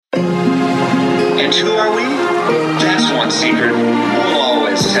And who are we? That's one secret we'll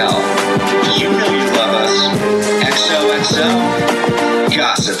always tell. You know you love us. XOXO,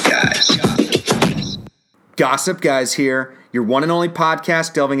 Gossip Guys. Gossip Guys here, your one and only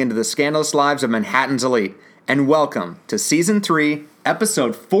podcast delving into the scandalous lives of Manhattan's elite. And welcome to Season 3,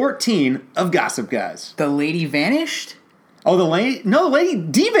 Episode 14 of Gossip Guys. The lady vanished? Oh, the lady? No, the lady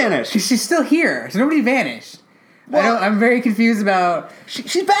de-vanished. She's still here. So nobody vanished. Well, I'm very confused about...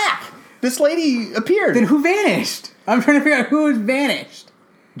 She's back. This lady appeared. Then who vanished? I'm trying to figure out who has vanished.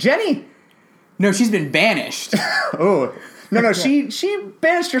 Jenny. No, she's been banished. Oh, no, she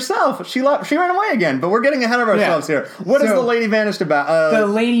banished herself. She ran away again, but we're getting ahead of ourselves here. What is the lady vanished about? The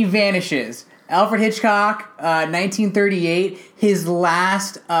lady vanishes. Alfred Hitchcock, 1938, his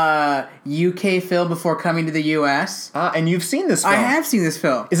last UK film before coming to the US. And you've seen this film. I have seen this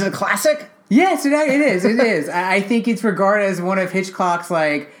film. Is it a classic? Yes, it is. It is. I think it's regarded as one of Hitchcock's,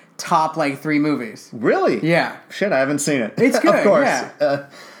 top, 3 movies. Really? Yeah. Shit, I haven't seen it. It's good, of course. yeah.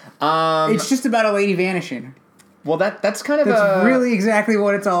 It's just about a lady vanishing. Well, that's kind of That's really exactly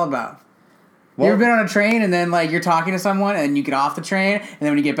what it's all about. Well, you ever been on a train and then, you're talking to someone and you get off the train, and then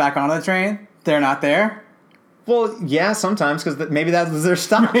when you get back onto the train, they're not there? Well, yeah, sometimes, because maybe that was their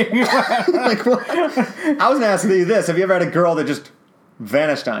stop. I was going to ask you this. Have you ever had a girl that just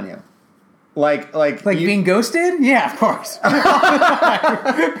vanished on you? Like being ghosted? Yeah, of course. Right.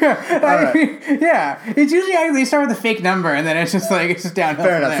 Yeah. It's usually they start with a fake number and then it's just downhill.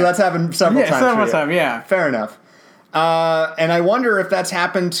 Fair enough. So that's happened several times. Several times, yeah. Fair enough. And I wonder if that's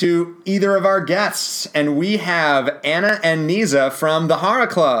happened to either of our guests. And we have Anna and Nisa from the Horror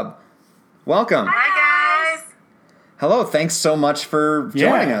Club. Welcome. Hi, guys. Hello. Thanks so much for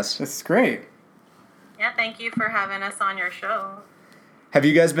joining us. This is great. Yeah, thank you for having us on your show. Have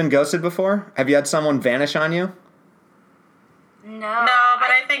you guys been ghosted before? Have you had someone vanish on you? No,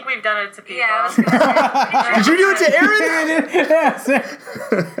 but I think we've done it to people. Yeah, Did you do it to Aaron? Yes.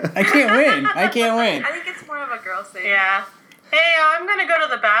 I can't win. I think it's more of a girl thing. Yeah. Hey, I'm going to go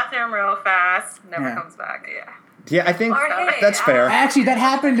to the bathroom real fast. Never comes back. Yeah. Yeah, I think that's fair. Actually, that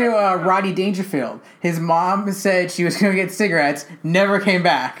happened to Rodney Dangerfield. His mom said she was going to get cigarettes, never came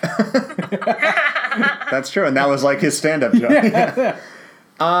back. That's true, and that was his stand-up joke. Yeah.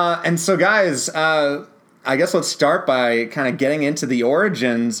 And so, guys, I guess let's start by kind of getting into the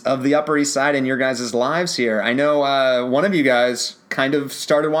origins of the Upper East Side in your guys' lives here. I know one of you guys kind of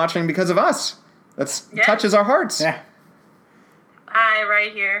started watching because of us. That touches our hearts. Yeah.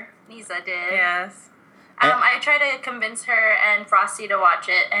 Right here. Nisa did. Yes. I tried to convince her and Frosty to watch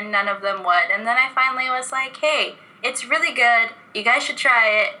it, and none of them would. And then I finally was like, hey, it's really good. You guys should try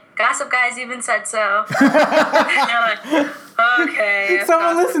it. Gossip Guys even said so. And you're like, okay.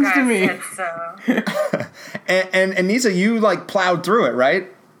 Someone listens to me. So. and Nisa, you plowed through it, right?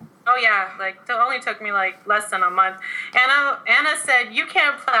 Oh yeah, it only took me less than a month. Anna said you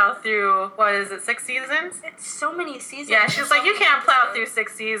can't plow through 6 seasons? It's so many seasons. Yeah, she's like, you can't plow through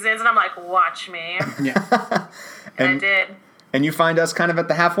 6 seasons, and I'm like, watch me. Yeah. and I did. And you find us kind of at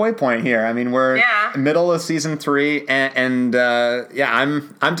the halfway point here. I mean, we're middle of season 3, and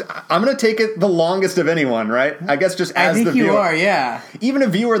I'm gonna take it the longest of anyone, right? I guess just as the viewer. I think you are, yeah. Even a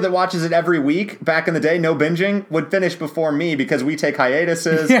viewer that watches it every week back in the day, no binging, would finish before me because we take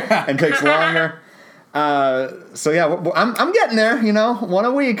hiatuses and takes longer. So yeah, I'm getting there. One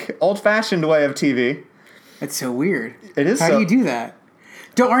a week, old-fashioned way of TV. It's so weird. It is. How do you do that?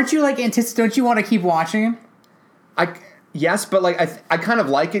 Don't you Don't you want to keep watching? Yes, but I kind of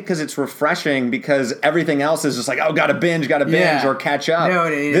like it because it's refreshing because everything else is just gotta binge or catch up. No,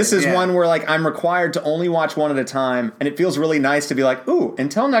 it is. This is one where I'm required to only watch one at a time, and it feels really nice to be ooh,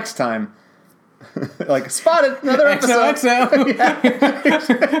 until next time. Spotted another episode.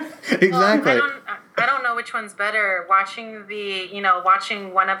 XOXO. Exactly. Well, I don't know which one's better, watching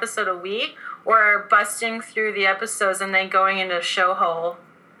watching one episode a week or busting through the episodes and then going into a show hole.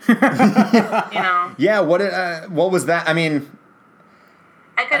 Yeah, what was that? I mean,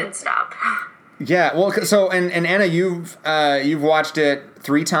 I couldn't stop. Yeah, well, so and Anna, you've watched it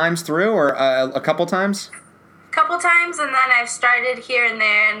 3 times through, or a couple times? Couple times, and then I've started here and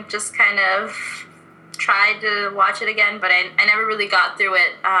there and just kind of tried to watch it again, but I never really got through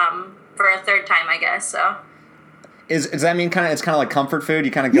it for a 3rd time, I guess. So. Does that mean it's kind of like comfort food?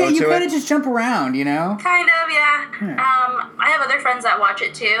 You kind of go to it? Yeah, you kind of just jump around, Kind of, yeah. I have other friends that watch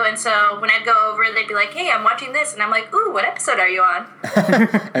it too, and so when I'd go over, they'd be like, hey, I'm watching this, and I'm like, ooh, what episode are you on?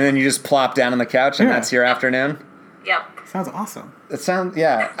 And then you just plop down on the couch, and that's your afternoon? Yep. Sounds awesome.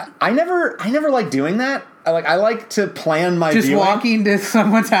 I never like doing that. I like to plan my Just viewing. walking to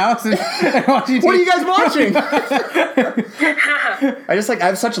someone's house and watching. What are you guys watching? I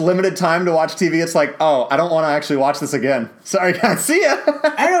have such limited time to watch TV. It's like, oh, I don't want to actually watch this again. Sorry, guys. See ya.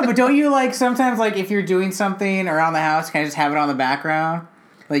 I don't know, but don't you like sometimes like if you're doing something around the house, kind of just have it on the background?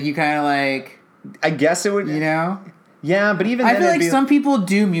 Like you kind of like, I guess it would. you know? Yeah, but even I then, feel it'd like be, some people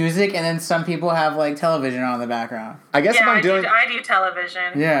do music and then some people have like television on in the background. I guess if Yeah, I'm doing, I do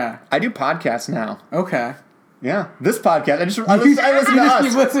television. Yeah. I do podcasts now. Okay. Yeah, this podcast. I listen to You just keep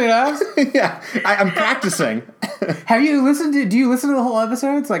us. listening to us? Yeah, I'm practicing. Have you listened to? Do you listen to the whole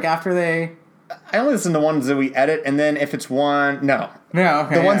episodes? Like after they? I only listen to ones that we edit, and then if it's one, no. No.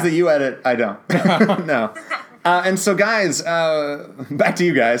 Okay, The ones yeah. that you edit, I don't. No. And so, guys, back to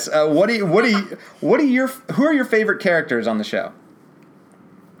you guys. Who are your favorite characters on the show?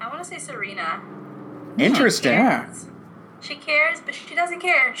 I want to say Serena. Interesting. Yeah. She cares, but she doesn't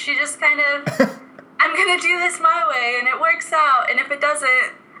care. She just kind of, I'm going to do this my way, and it works out. And if it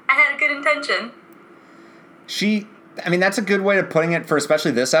doesn't, I had a good intention. That's a good way of putting it for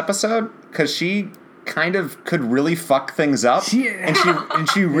especially this episode, because she kind of could really fuck things up. She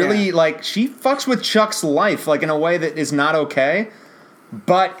really, Yeah. she fucks with Chuck's life, like, in a way that is not okay.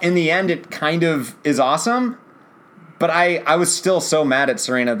 But in the end, it kind of is awesome. But I was still so mad at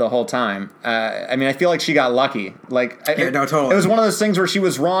Serena the whole time. I feel like she got lucky. Totally. It was one of those things where she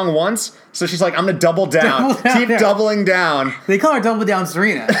was wrong once, so she's like, I'm going to double down. Keep doubling down. They call her Double Down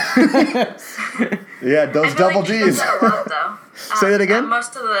Serena. Yeah, those I feel double like she does Ds. that a lot, though. Say that again?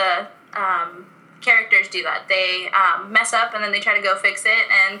 Most of the characters do that. They mess up, and then they try to go fix it,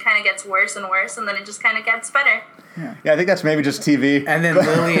 and kind of gets worse and worse, and then it just kind of gets better. Yeah, I think that's maybe just TV. And then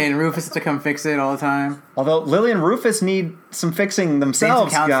Lily and Rufus have to come fix it all the time. Although Lily and Rufus need some fixing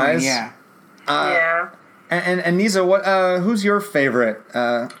themselves, Some counseling, guys. Yeah. Yeah. And Nisa, who's your favorite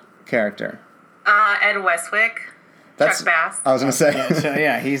character? Ed Westwick. Chuck Bass. I was gonna say.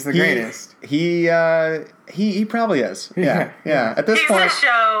 Yeah, he's the greatest. He probably is. Yeah. At this He's point, the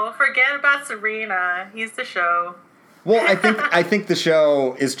show. Forget about Serena. He's the show. well, I think the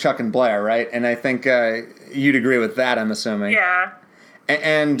show is Chuck and Blair, right? And I think you'd agree with that. I'm assuming. Yeah.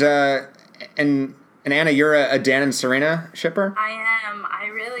 And Anna, you're a Dan and Serena shipper. I am. I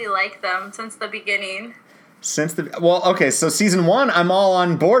really like them since the beginning. So season 1, I'm all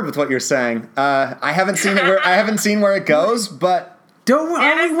on board with what you're saying. I haven't seen it. I haven't seen where it goes, but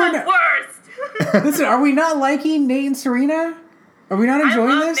And it's the worst. Listen, are we not liking Nate and Serena? Are we not enjoying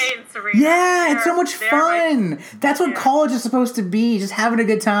I love this? Nate and Serena. Yeah, it's so much They're fun. That's what college is supposed to be, just having a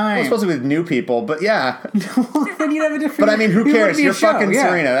good time. I'm supposed to be with new people. But yeah, Then you'd have a different. but I mean, who it would cares? be a You're show, fucking yeah.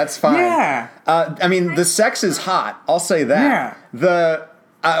 Serena. That's fine. Yeah. The sex is hot. I'll say that. Yeah.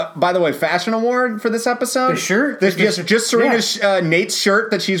 By the way, fashion award for this episode. The shirt? Just Serena's Nate's shirt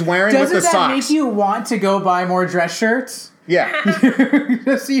that she's wearing Doesn't with the that socks. make you want to go buy more dress shirts? Yeah.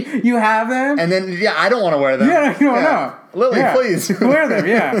 Just so you have them. And then I don't want to wear them. Yeah, you don't know. Lily, Yeah. please Wear them.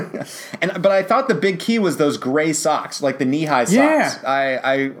 Yeah. But I thought the big key was those gray socks, like the knee-high socks.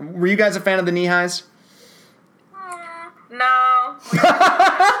 Yeah. Were you guys a fan of the knee-highs? No.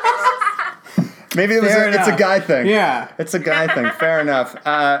 Maybe it's a enough. guy thing. Yeah. It's a guy thing. Fair enough.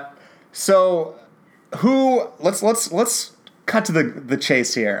 So let's cut to the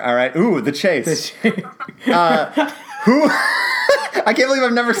chase here. All right. Ooh, the chase. Who? I can't believe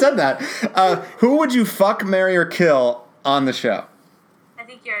I've never said that. Who would you fuck, marry, or kill on the show? I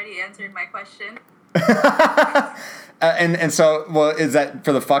think you already answered my question. And so, well, is that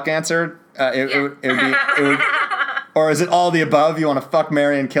for the fuck answer? It would, or is it all the above? You want to fuck,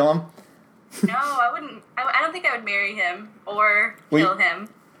 marry, and kill him? No, I wouldn't. I don't think I would marry him or Well, kill him.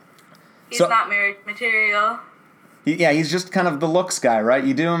 He's so- not marriage material. Yeah, he's just kind of the looks guy, right?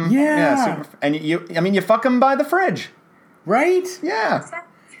 You do him, Yeah. and you fuck him by the fridge, Right? yeah.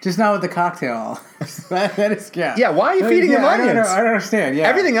 Just not with the cocktail. that is yeah. Yeah, why are you feeding him I don't onions? know, I don't understand. Yeah.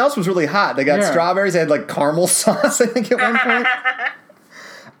 Everything else was really hot. They got Yeah. strawberries. They had like caramel sauce, I think, at one point.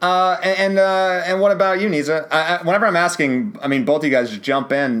 And what about you, Nisa? Whenever I'm asking, both of you guys just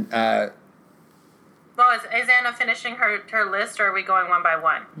jump in. Well, is Anna finishing her list, or are we going one by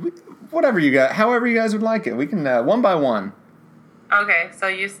one? Whatever you guys, however you guys would like it. We can one by one. Okay, so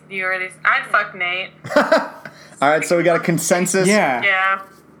you already. I'd fuck Nate. All right, so we got a consensus. Yeah. Yeah.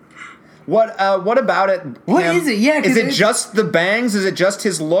 What about it? What him? is it? Yeah, 'cause Is it it's- just the bangs? Is it just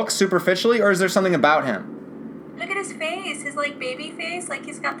his look superficially, or is there something about him? Look at his face, his like baby face. Like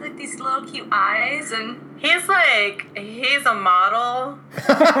he's got like these little cute eyes, and He's a model.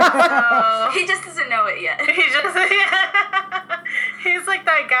 he just doesn't know it yet. He's like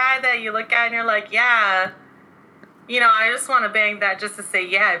that guy that you look at and you're like, yeah, I just want to bang that just to say,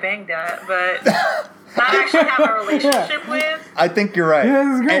 yeah, I banged that. But not actually have a relationship with. I think you're right. Yeah,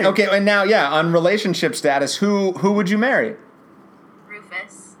 this is great. And, okay, and now, yeah, on relationship status, who would you marry?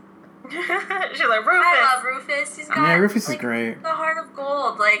 Rufus. She's like, Rufus. I love Rufus. He's got Yeah, Rufus is like, great. the heart of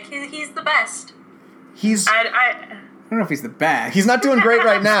gold. Like he's the best. He's I don't know if he's the best. he's not doing great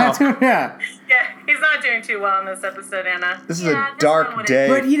right now. Yeah. yeah, he's not doing too well in this episode, Anna. This is Yeah, a this one dark wouldn't- day.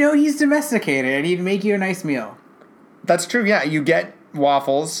 But, he's domesticated, and he'd make you a nice meal. That's true. Yeah, you get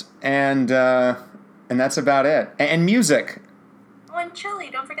waffles, and that's about it. And music. Oh, and chili.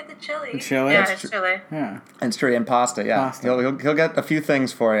 Don't forget the chili. Chili. Yeah, it's chilly. Yeah. And it's true. And pasta. Yeah, Pasta. He'll get a few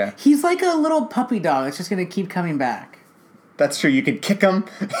things for you. He's like a little puppy dog that's just going to keep coming back. That's true. You could kick him.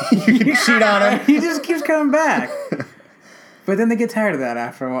 You could cheat on him. He just keeps coming back. But then they get tired of that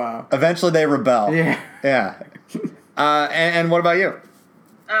after a while. Eventually, they rebel. Yeah. Yeah. And what about you?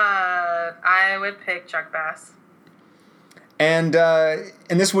 I would pick Chuck Bass. And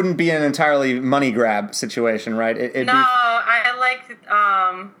this wouldn't be an entirely money grab situation, right? It'd No, be I like.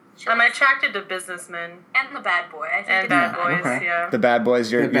 I'm attracted to businesmen And the bad boy. I think and it's bad the boys. okay. Yeah. the bad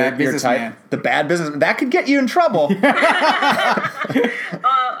boys. Your The bad your businessman. type. The bad business. That could get you in trouble.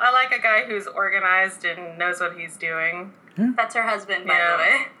 I like a guy who's organized and knows what he's doing. That's her husband, by Yeah. the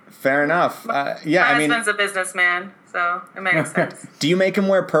way. Fair enough. Yeah, My I mean, husband's a businessman, so it makes sense. do you make him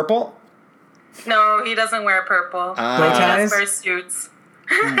wear purple? No, he doesn't wear purple. Bow He ties? does wear suits.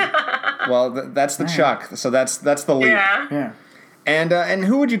 Well, that's the Chuck. So that's the lead. Yeah. Yeah. And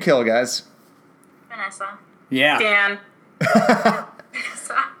who would you kill, guys? Vanessa. Yeah. Dan.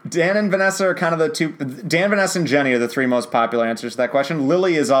 So, Dan and Vanessa are kind of the two. Dan, Vanessa, and Jenny are the three most popular answers to that question.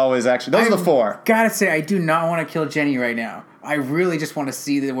 Lily is always actually. Those are the four. Gotta say, I do not want to kill Jenny right now. I really just want to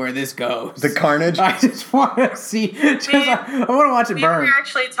see where this goes. The carnage. I just want to see. I want to watch it We burn. were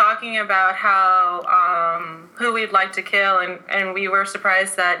actually talking about how who we'd like to kill, and we were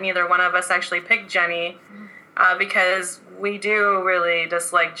surprised that neither one of us actually picked Jenny, because we do really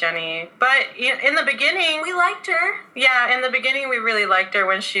dislike Jenny. But in the beginning, we liked her. in the beginning we really liked her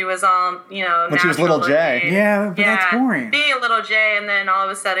when she was all When she was little J. naturally- Yeah, but that's boring. Being a little J, and then all of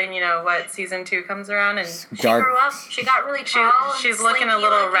a sudden, season 2 comes around and She Dark. grew up. She got really tall. and she's looking a slinky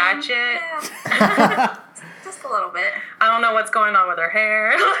little looking. ratchet. Yeah. Just a little bit. I don't know what's going on with her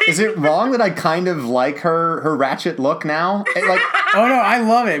hair. Is it wrong that I kind of like her ratchet look now? Like Oh no, I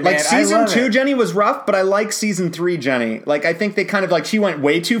love it, man. like I season love 2 it. Jenny was rough, but I like season 3 Jenny. Like I think they kind of she went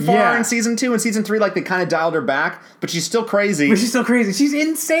way too far Yeah. in season 2, and season 3 they kind of dialed her back, but she's still crazy. But she's still crazy. She's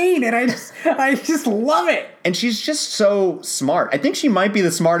insane, and I just love it. And she's just so smart. I think she might be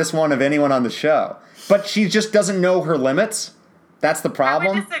the smartest one of anyone on the show, but she just doesn't know her limits. That's the I would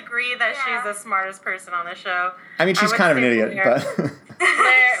problem. disagree that Yeah. she's the smartest person on the show. I mean, she's would kind of an say idiot, Blair.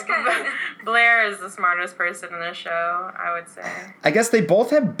 but Blair is the smartest person in the show, I would say. I guess they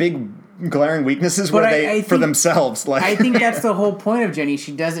both have big glaring weaknesses But where I for think- themselves. Like I think that's the whole point of Jenny.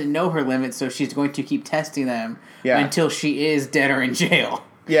 She doesn't know her limits, so she's going to keep testing them Yeah. until she is dead or in jail.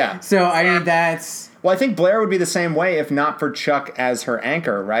 yeah. So I Yeah. mean, that's Well, I think Blair would be the same way if not for Chuck as her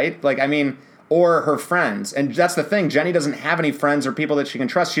anchor, right? Like, I mean, or her friends. And that's the thing. Jenny doesn't have any friends or people that she can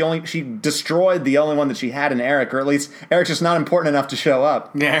trust. She destroyed the only one that she had in Eric, or at least Eric's just not important enough to show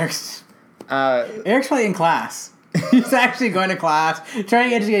up. Eric's probably in class. He's actually going to class, trying to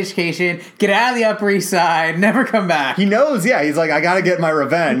get his education, get out of the Upper East Side, never come back. He knows, yeah. He's like, I got to get my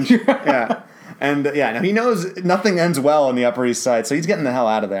revenge. Yeah. And no, he knows nothing ends well on the Upper East Side, so he's getting the hell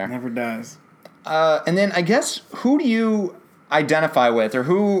out of there. Never does. And then I guess, who do you identify with, or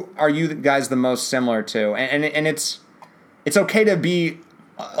who are you guys the most similar to? And it's okay to be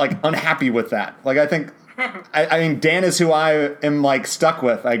unhappy with that. Like, I think I mean Dan is who I am stuck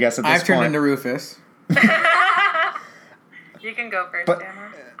with, I guess, at this I've turned point. into Rufus. You can go first, But-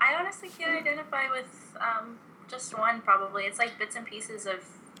 Anna. I honestly can't identify with just one. Probably it's like bits and pieces of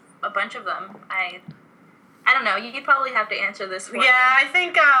a bunch of them. I don't know. You probably have to answer this for me. Yeah, I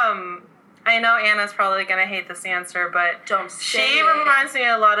think I know Anna's probably gonna hate this answer, but Don't say she it. reminds me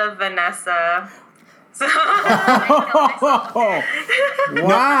a lot of Vanessa. So Oh,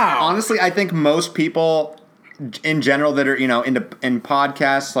 wow. Honestly, I think most people in general that are in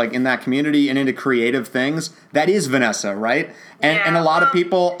podcasts, like in that community and into creative things, that is Vanessa, right? And a lot of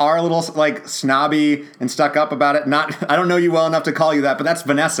people are a little snobby and stuck up about it. I don't know you well enough to call you that, but that's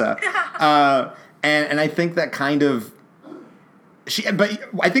Vanessa. And I think that kind of but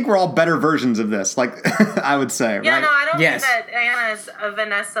I think we're all better versions of this, I would say, yeah, right? no, I don't Yes. think that Anna's a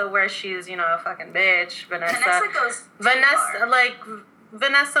Vanessa where she's a fucking bitch. Vanessa goes too Vanessa far.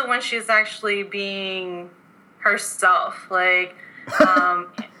 Vanessa when she's actually being herself, and,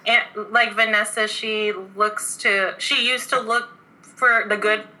 Vanessa, she used to look for the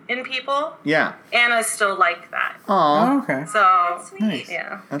good in people. Yeah. Anna's still like that. Aw. Oh, okay. So Sweet. Nice.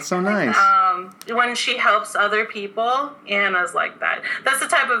 yeah. That's so nice. When she helps other people, Anna's like that. That's the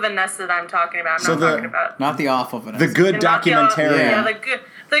type of Vanessa that I'm talking about. I'm So not talking about Not the awful Vanessa. The good not the- documentarian. Yeah,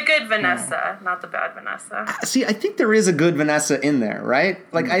 the good Vanessa, not the bad Vanessa. See, I think there is a good Vanessa in there, right?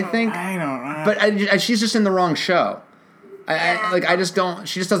 Like, I think, I don't know. but she's just in the wrong show. I just don't.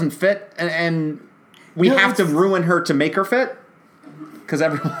 She just doesn't fit, and we No, have to it's- ruin her to make her fit. Because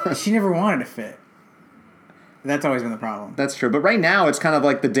everyone. She never wanted to fit. That's always been the problem. That's true, but right now it's kind of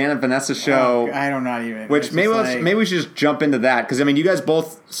like the Dan and Vanessa show. I don't know even. Which It's maybe just like- maybe we should just jump into that because I mean you guys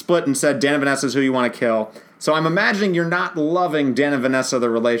both split and said Dan and Vanessa is who you want to kill. So I'm imagining you're not loving Dan and Vanessa the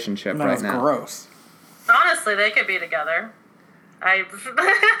relationship No, right it's now. gross. Honestly, they could be together. I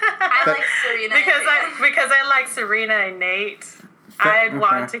like Serena. because I like Serena and Nate. I'd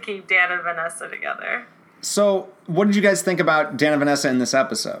want to keep Dan and Vanessa together. So what did you guys think about Dan and Vanessa in this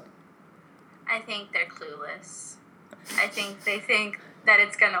episode? I think they're clueless. I think they think that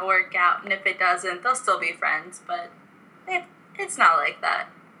it's going to work out, and if it doesn't, they'll still be friends, but it's not like that.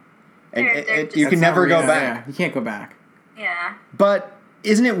 And They're just- you can That's never not go real, back. Yeah, you can't go back. Yeah. But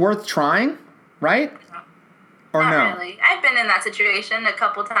isn't it worth trying? Right? Or Not no? really. I've been in that situation a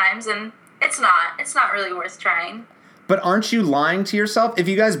couple times, and it's not really worth trying. But aren't you lying to yourself? If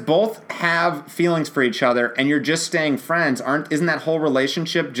you guys both have feelings for each other and you're just staying friends, isn't that whole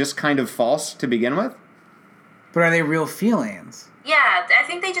relationship just kind of false to begin with? But are they real feelings? Yeah, I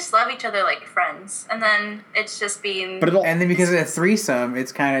think they just love each other like friends, and then it's just being. But it'll And then because of a threesome,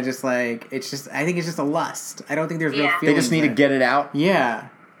 it's kind of just like I think it's just a lust. I don't think there's real Yeah. feelings. they just need to there. get it out. Yeah.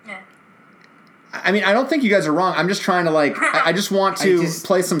 Yeah. I mean, I don't think you guys are wrong. I'm just trying to I just want to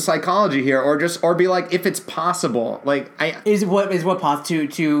play some psychology here, or be like, if it's possible, like Is what possible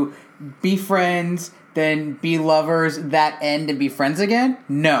to be friends, then be lovers, that end and be friends again?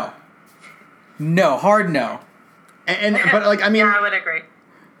 No, hard no. but like I mean, Yeah, I would agree.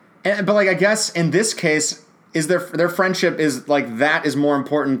 but like I guess in this case, is their friendship is like that is more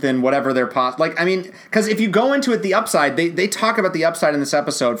important than whatever their like I mean, because if you go into it the upside, they talk about the upside in this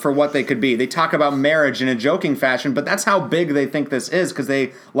episode for what they could be. They talk about marriage in a joking fashion, but that's how big they think this is because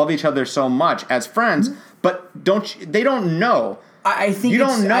they love each other so much as friends. But they don't know. I think You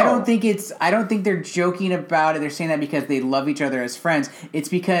don't know. I don't think they're joking about it. They're saying that because they love each other as friends. It's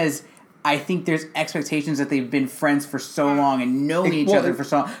because I think there's expectations that they've been friends for so long and known each other for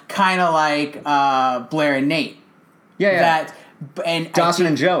so long. Kind of like Blair and Nate. Yeah. And Dawson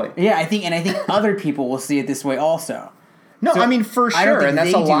and Joey. Yeah, I think other people will see it this way also. No, So, I mean for I don't sure, think and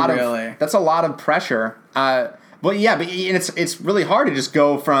that's they a do, lot really. of that's a lot of pressure. But it's really hard to just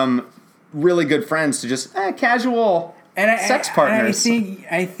go from really good friends to just casual sex partners.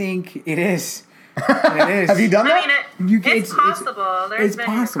 I think it is. It is. Have you done I that mean, it's possible. There's it's been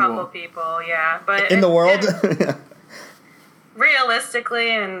possible. a couple people, yeah, but in the world?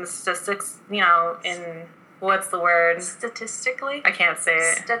 realistically and statistics, in what's the word? Statistically? I can't say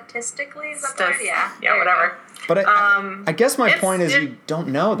it. Statistically is that the word? Yeah. Yeah, There you whatever. But I guess my it's- point is it- you don't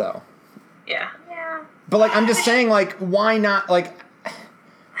know though. Yeah. go. Yeah. But like I'm just saying, like why not? Like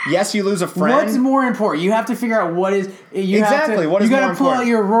yes, you lose a friend. What's more important? You have to figure out what is Exactly, what is you more gotta pull out important?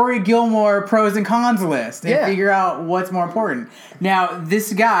 your Rory Gilmore pros and cons list and Yeah. figure out what's more important. Now,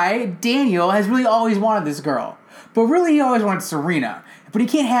 this guy Daniel has really always wanted this girl, but really he always wanted Serena. But he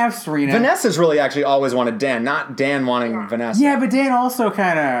can't have Serena. Vanessa's really actually always wanted Dan, not Dan wanting Vanessa. Yeah, but Dan also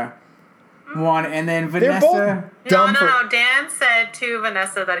kind of wanted, and then They're Vanessa. both dumb for. No. Dan said to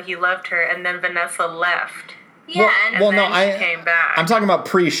Vanessa that he loved her, and then Vanessa left. Yeah. and Well, And no, then she came back. I'm talking about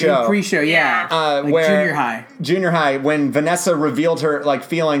pre-show. Pre-show, yeah, like where junior high. Junior high, when Vanessa revealed her like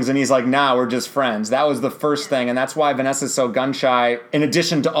feelings, and he's like, "Nah, we're just friends." That was the first thing, and that's why Vanessa's so gun shy. In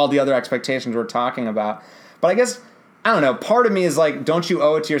addition to all the other expectations we're talking about, but I guess I don't know. Part of me is like, don't you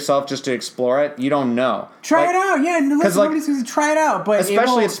owe it to yourself just to explore it? You don't know. Try Like, it out, yeah. Because like- nobody's gonna try it out, but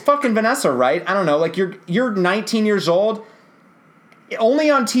Especially it's fucking Vanessa, right? I don't know. Like you're 19 years old. Only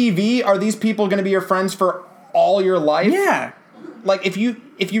on TV are these people going to be your friends for all your life? yeah. Like if you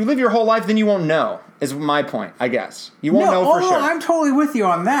live your whole life, then you won't know. Is my point, I guess. You won't know for sure. I'm totally with you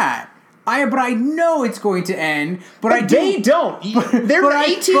on that. But I know it's going to end. But They don't. They're but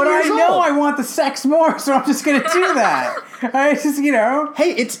 18 but years I know old. I want the sex more, so I'm just gonna do that. I just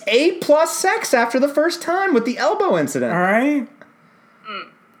Hey, it's A+ sex after the first time with the elbow incident. all right.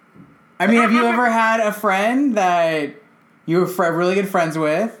 I mean, have you ever had a friend that you were really good friends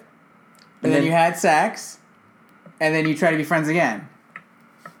with, and then you had sex, and then you try to be friends again?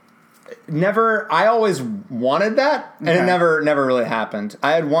 Never. I always wanted that, and it Okay. never really happened.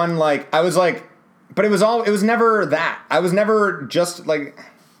 I had one I was But it was never that. I was never just like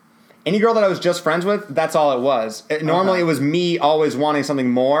any girl that I was just friends with. That's all it was. Normally, it was me always wanting something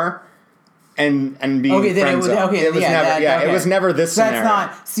more, and being friends. It was never this so scenario.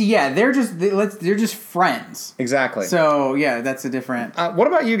 That's not. See, yeah, they're just friends. Exactly. So yeah, that's a different. What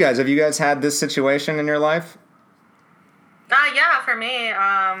about you guys? Have you guys had this situation in your life? Yeah, for me,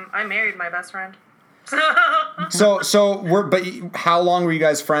 I married my best friend. But how long were you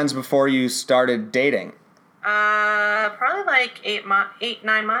guys friends before you started dating? Probably like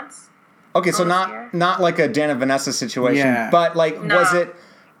 9 months. Okay, so not like a Dan and Vanessa situation, but like was it?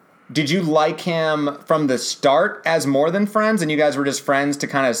 Did you like him from the start as more than friends, and you guys were just friends to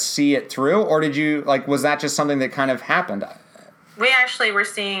kind of see it through, or did you like was that just something that kind of happened? We actually were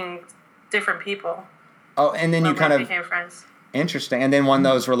seeing different people. Oh, and then you kind of became friends. Interesting. And then when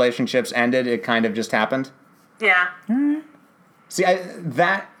those relationships ended, it kind of just happened? Yeah. See,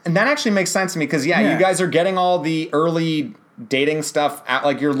 that actually makes sense to me because, you guys are getting all the early dating stuff out.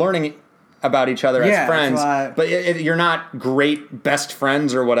 Like, you're learning about each other as friends. But you're not great best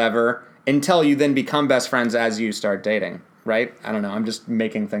friends or whatever until you then become best friends as you start dating, right? I don't know. I'm just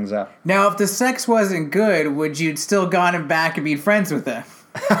making things up. Now, if the sex wasn't good, would you still gone back and be friends with them?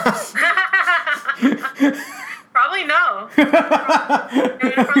 Probably no. It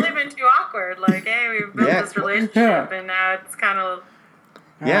would have probably been too awkward. Like, hey, we built this relationship, and now it's kind of...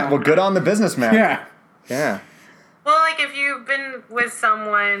 Yeah, well, good on the businessman. Yeah. Well, like, if you've been with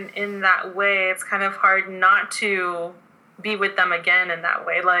someone in that way, it's kind of hard not to be with them again in that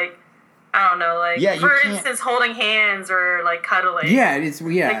way. Like, I don't know, like, for instance, holding hands or, like, cuddling. Yeah, Like,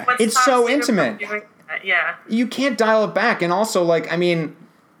 it's so intimate. Yeah. You can't dial it back. And also, like, I mean...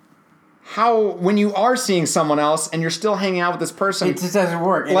 How when you are seeing someone else and you're still hanging out with this person, it just doesn't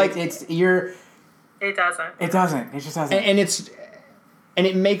work. Like It doesn't. It doesn't. It just doesn't. And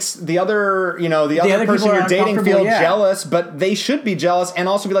it makes the other person you're dating feel jealous, but they should be jealous and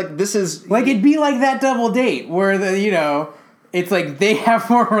also be like, this is like it'd be like that double date where it's like they have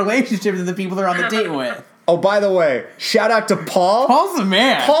more relationship than the people they're on the date with. Oh, by the way, shout out to Paul. Paul's the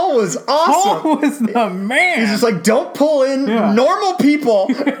man. Paul was awesome. Paul was the man. He's just like, don't pull in normal people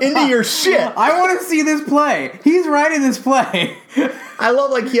into your shit. I want to see this play. He's writing this play. I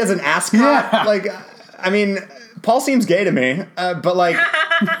love, like, he has an ascot. Yeah. Like, I mean, Paul seems gay to me, but like...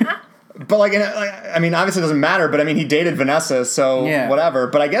 I mean, obviously it doesn't matter, but I mean, he dated Vanessa, so whatever.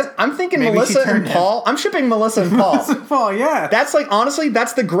 But I guess I'm thinking maybe Melissa and Paul. I'm shipping Melissa and Paul. Melissa and Paul, yeah. That's like, honestly,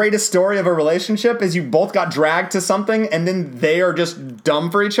 that's the greatest story of a relationship is you both got dragged to something and then they are just dumb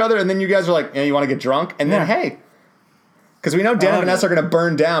for each other. And then you guys are like, you want to get drunk? And then, hey. Because we know Dan and Vanessa are going to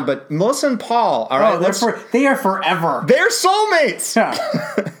burn down, but Melissa and Paul, all right. They are forever. They're soulmates. Yeah.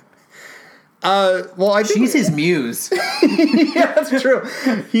 Well, I think she's his muse. Yeah, that's true.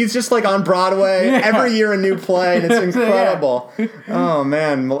 He's just like on Broadway every year a new play, and it's incredible. Oh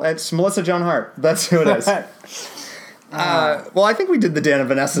man, it's Melissa Joan Hart. That's who it is. Well, I think we did the Dan and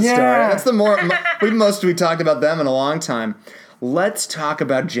Vanessa story. That's the we talked about them in a long time. Let's talk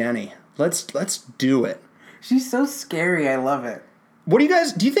about Jenny. Let's do it. She's so scary. I love it. What do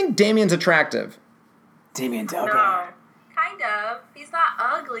you think Damien's attractive? Damien Delgar. No. Kind of. He's not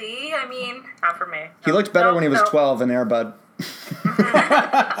ugly. I mean, not for me. He looked better when he was 12 in Air Bud.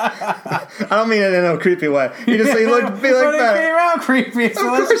 I don't mean it in a creepy way. He looked better. It came out creepy.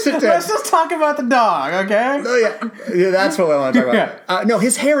 So of course it did. Let's just talk about the dog, okay? Oh yeah, that's what I want to talk about. No,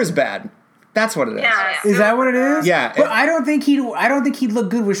 his hair is bad. That's what it is. Yeah. Is that what it is? Yeah. But I don't think he'd look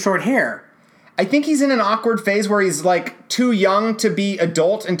good with short hair. I think he's in an awkward phase where he's like too young to be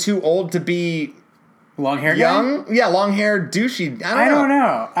adult and too old to be long hair young. Guy? Yeah, long hair, douchey. I don't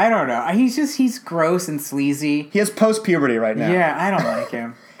know. He's gross and sleazy. He has post-puberty right now. Yeah, I don't like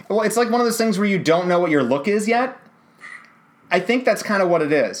him. Well, it's like one of those things where you don't know what your look is yet. I think that's kind of what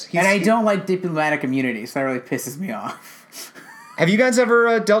it is. And I don't like diplomatic immunity, so that really pisses me off. Have you guys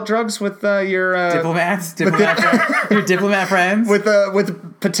ever dealt drugs with your diplomats? Your diplomat friends?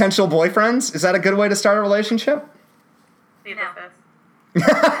 With potential boyfriends? Is that a good way to start a relationship? No.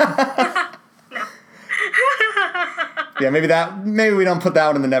 Yeah, maybe we don't put that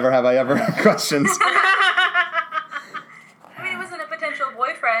one in the never have I ever questions. I mean, it wasn't a potential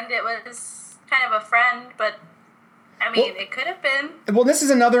boyfriend. It was kind of a friend, but I mean, it could have been. Well, this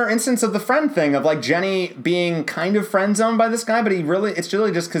is another instance of the friend thing of like Jenny being kind of friend zoned by this guy, but it's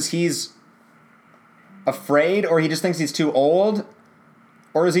really just because he's afraid or he just thinks he's too old,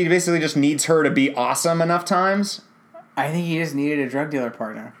 or is he basically just needs her to be awesome enough times? I think he just needed a drug dealer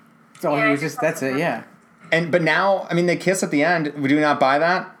partner. That's it, yeah. But now, I mean, they kiss at the end. Do we not buy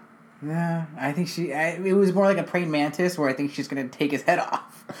that? Yeah, I think it was more like a praying mantis where I think she's going to take his head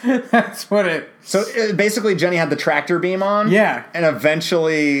off. That's what it. So basically, Jenny had the tractor beam on. Yeah. And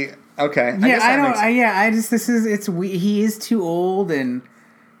eventually, okay. He is too old, and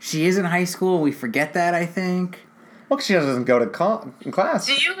she is in high school. We forget that, I think. Well, 'cause she doesn't go to class.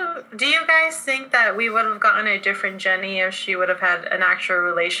 Do you guys think that we would have gotten a different Jenny if she would have had an actual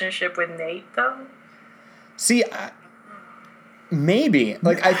relationship with Nate, though? See, maybe.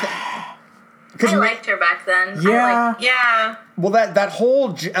 Like, I liked her back then. Yeah. Yeah. Well, that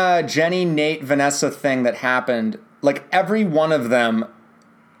whole Jenny, Nate, Vanessa thing that happened, like, every one of them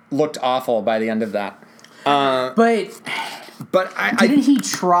looked awful by the end of that. But didn't he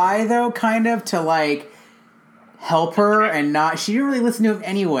try, though, kind of, to, like, help her and not... She didn't really listen to him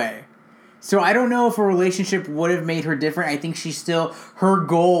anyway. So I don't know if a relationship would have made her different. I think her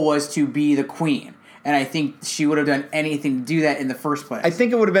goal was to be the queen. And I think she would have done anything to do that in the first place. I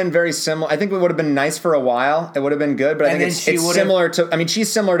think it would have been very similar. I think it would have been nice for a while. It would have been good, but I think it's similar to... I mean,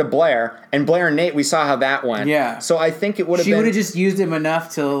 she's similar to Blair. And Blair and Nate, we saw how that went. Yeah. So I think it would have been... She would have just used him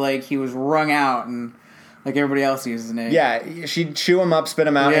enough till, like, he was wrung out and... Like everybody else uses Nate. Yeah, she'd chew him up, spit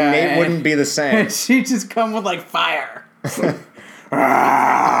him out, and Nate wouldn't be the same. She'd just come with, like, fire.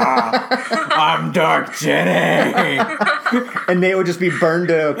 I'm Dark Jenny. And Nate would just be burned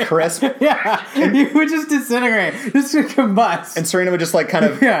to a crisp. Yeah, he would just disintegrate, just combust. And Serena would just, like, kind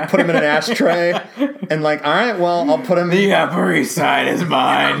of put him in an ashtray. And, like, all right, well, I'll put him... The Upper East Side is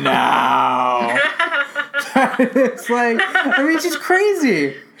mine now. It's like, I mean, she's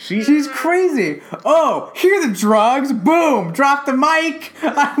crazy. She's crazy. Oh, here are the drugs. Boom. Drop the mic.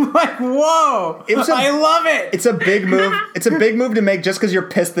 I'm like, whoa. I love it. It's a big move. It's a big move to make just because you're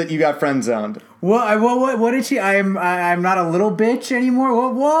pissed that you got friend zoned. What did she? I'm not a little bitch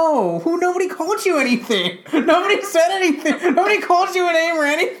anymore. Whoa. Nobody called you anything. Nobody said anything. Nobody called you a name or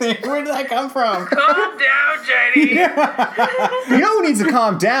anything. Where did that come from? Calm down, Jenny. You know who needs to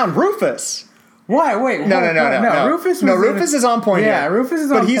calm down? Rufus. Why? Wait. No. Rufus is on point here. Yeah, Rufus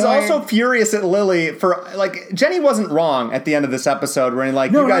is on point. But he's also furious at Lily for, like, Jenny wasn't wrong at the end of this episode where,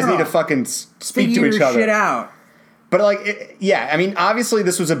 like, you guys need to fucking speak to each other. Shit out. But, like, I mean, obviously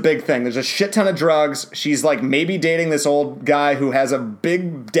this was a big thing. There's a shit ton of drugs. She's, like, maybe dating this old guy who has a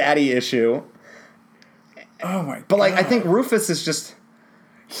big daddy issue. Oh, my God. But, like, I think Rufus is just...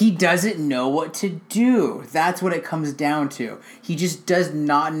 He doesn't know what to do. That's what it comes down to. He just does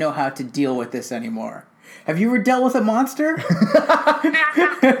not know how to deal with this anymore. Have you ever dealt with a monster?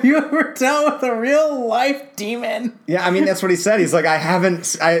 Have you ever dealt with a real life demon? Yeah, I mean, that's what he said. He's like,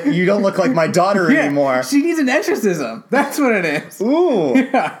 you don't look like my daughter anymore. She needs an exorcism. That's what it is. Ooh.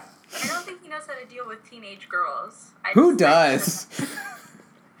 Yeah. I don't think he knows how to deal with teenage girls. Who does?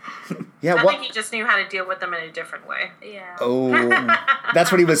 Yeah, I think he just knew how to deal with them in a different way. Yeah. Oh,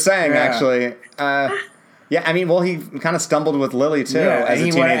 that's what he was saying, actually. Yeah, I mean, well, he kind of stumbled with Lily, too, as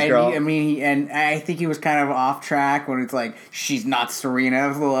a teenage girl. And I think he was kind of off track when it's like, she's not Serena.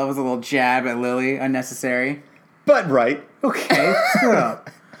 It was a little jab at Lily, unnecessary. But right. Okay, shut up.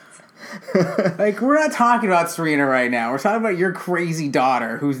 Like, we're not talking about Serena right now. We're talking about your crazy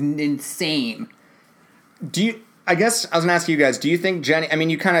daughter who's insane. I guess I was going to ask you guys, do you think Jenny, I mean,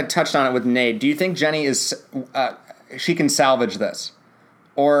 you kind of touched on it with Nate. Do you think Jenny she can salvage this?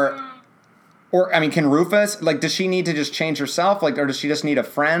 Or, I mean, can Rufus, like, does she need to just change herself? Like, or does she just need a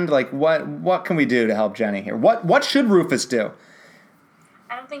friend? Like, what can we do to help Jenny here? What should Rufus do?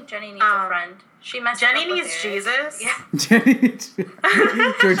 I don't think Jenny needs a friend. She messed Jenny up with needs Jesus. Yeah.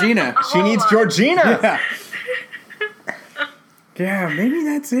 Georgina. She needs Georgina. Yeah, maybe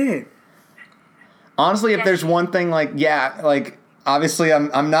that's it. Honestly, if there's one thing, like, obviously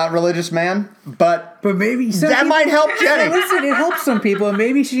I'm not a religious man, but maybe that might help Jenny. Listen, it helps some people, and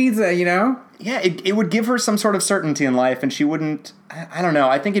maybe she needs a, Yeah, it would give her some sort of certainty in life, and she wouldn't, I don't know,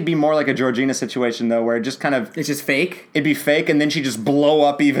 I think it'd be more like a Georgina situation, though, where it just kind of... It's just fake? It'd be fake, and then she'd just blow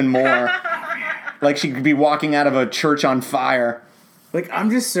up even more. Like she could be walking out of a church on fire. Like, I'm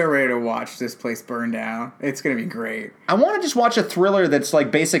just so ready to watch this place burn down. It's going to be great. I want to just watch a thriller that's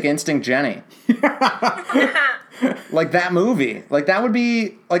like Basic Instinct Jenny. Like that movie. Like that would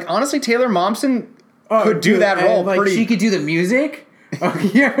be... Like, honestly, Taylor Momsen could do that role pretty... She could do the music?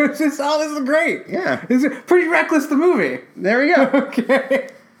 Yeah, this is great. Yeah. It's pretty reckless, the movie. There you go. Okay.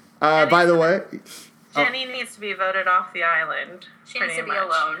 By the way... Jenny needs to be voted off the island. She needs to be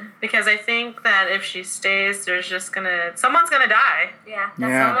alone. Because I think that if she stays, someone's gonna die. Yeah.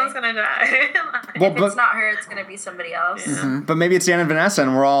 Someone's gonna die. If it's not her, it's gonna be somebody else. Yeah. Mm-hmm. But maybe it's Dan and Vanessa,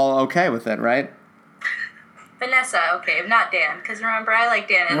 and we're all okay with it, right? Vanessa, okay, not Dan. Because remember, I like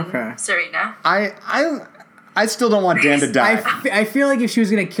Dan and Serena. I still don't want Dan to die. I feel like if she was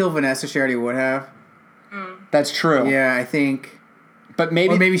going to kill Vanessa, she already would have. That's true. Yeah, I think... But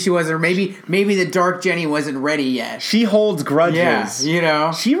or maybe she wasn't. Or maybe the dark Jenny wasn't ready yet. she holds grudges.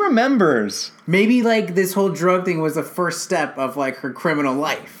 Yeah, She remembers. maybe like this whole drug thing was the first step of like her criminal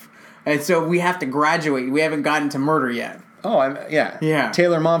life, and so we have to graduate. We haven't gotten to murder yet. Oh, yeah. Yeah.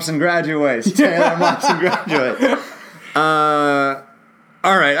 Taylor Momsen graduates. Taylor Momsen graduates.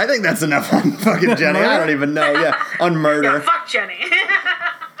 All right, I think that's enough on fucking Jenny. I don't even know. Yeah, on murder. Yeah, fuck Jenny.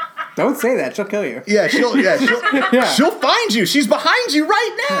 Don't say that; she'll kill you. Yeah, she'll find you. She's behind you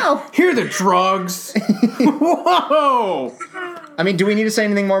right now. Here are the drugs. Whoa! I mean, do we need to say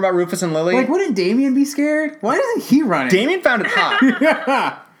anything more about Rufus and Lily? Like, wouldn't Damien be scared? Why doesn't he run it? Damien found it hot.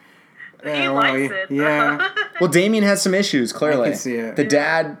 Yeah. He likes it. Yeah. Well, Damien has some issues, clearly. I can see it. The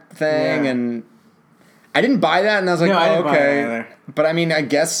dad thing, Yeah. and I didn't buy that, and I was like, No, I oh, didn't buy okay. that either. But I mean, I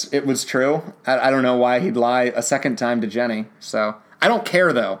guess it was true. I don't know why he'd lie a second time to Jenny. So I don't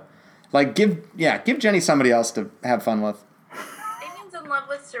care, though. Like, give Jenny somebody else to have fun with. Damien's in love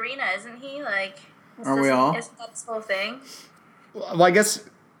with Serena, isn't he? Like, Are we all? Isn't that this whole thing? Well, I guess.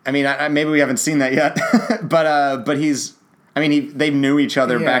 I mean, maybe we haven't seen that yet, but he's. I mean, they knew each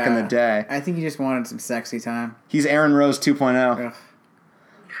other back in the day. I think he just wanted some sexy time. He's Aaron Rose 2.0. Ugh.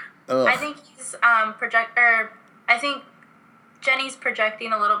 Ugh. I think he's I think Jenny's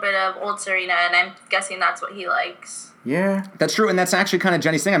projecting a little bit of old Serena, and I'm guessing that's what he likes. Yeah. That's true, and that's actually kind of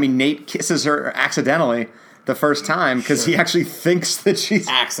Jenny's thing. I mean, Nate kisses her accidentally the first time because he actually thinks that she's...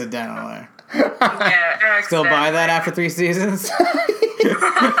 Accidentally. Yeah, Still buy that after 3 seasons?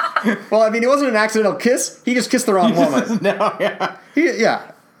 Well, I mean, it wasn't an accidental kiss. He just kissed the wrong woman. No, yeah.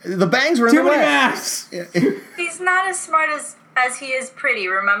 Yeah. The bangs were in Too the many way. masks. He's not as smart as he is pretty,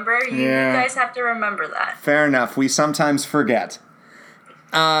 remember? You guys have to remember that. Fair enough. We sometimes forget.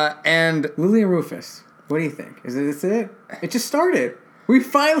 And Lily and Rufus, what do you think? Is it? It just started. We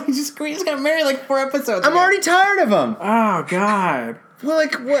just got married like 4 episodes I'm ago. already tired of him. Oh, God. Well,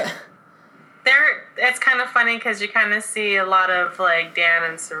 like, what? It's kind of funny because you kind of see a lot of like Dan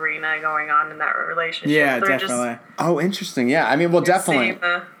and Serena going on in that relationship. Yeah, They're definitely. Oh, interesting. Yeah. I mean, well, definitely. seeing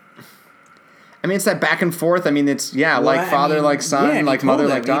the- I mean, it's that back and forth. I mean, it's, like father, like son, like mother,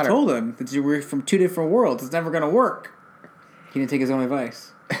 like daughter. He told him that you were from 2 different worlds. It's never going to work. He didn't take his own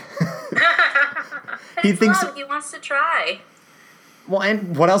advice. But He it's thinks- love. He wants to try. Well,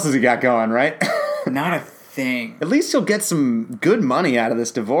 and what else has he got going, right? Not a thing. At least he'll get some good money out of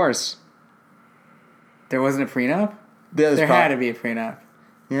this divorce. There wasn't a prenup? There Had to be a prenup.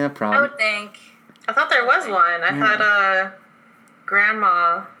 Yeah, I probably. would think. I thought there was one. I thought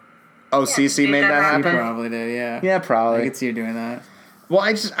Grandma. Oh, Cece made that He happen? probably did, yeah. Yeah, I probably. could see you doing that. Well,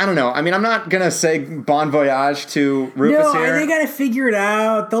 I don't know. I mean, I'm not going to say bon voyage to Rufus No, here. they gotta figure it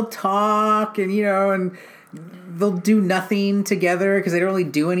out. They'll talk and, and they'll do nothing together because they don't really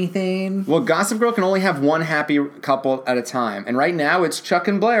do anything. Well, Gossip Girl can only have one happy couple at a time. And right now, it's Chuck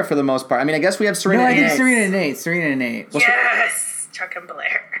and Blair for the most part. I mean, I guess we have Serena No, I and think Nate. Serena and Nate. Yes, Chuck and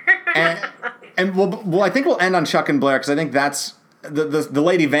Blair. And well, I think we'll end on Chuck and Blair because I think that's the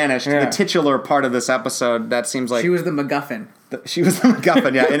lady vanished. Yeah. The titular part of this episode. That seems like She was the MacGuffin. she was the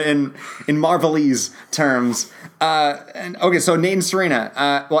MacGuffin. Yeah, in Marvelese terms. And okay, so Nate and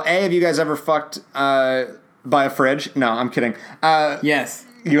Serena. Well, have you guys ever fucked by a fridge? No, I'm kidding. Yes.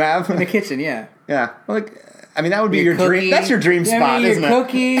 You have In the kitchen, yeah. Yeah. Well, like, I mean, that would be You're your dream. cooking. That's your dream Yeah, spot, I mean, isn't you're it?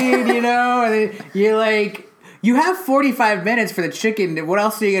 cooking, and then you're like, you have 45 minutes for the chicken. What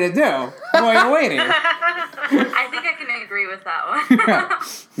else are you going to do while you're waiting? I think I can agree with that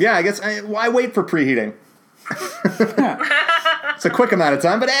one. Yeah, I guess I wait for preheating. It's a quick amount of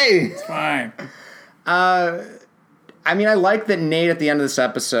time, but hey. Fine. I mean, I like that Nate at the end of this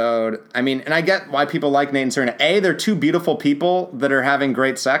episode, I mean, and I get why people like Nate and Serena. They're two beautiful people that are having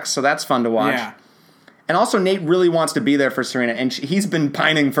great sex, so that's fun to watch. Yeah. And also, Nate really wants to be there for Serena, and he's been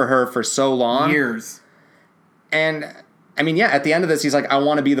pining for her for so long. Years. And, I mean, yeah, at the end of this, he's like, I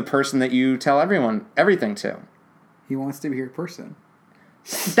want to be the person that you tell everyone everything to. He wants to be your person.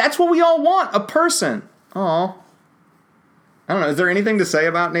 That's what we all want, a person. Aw. I don't know. Is there anything to say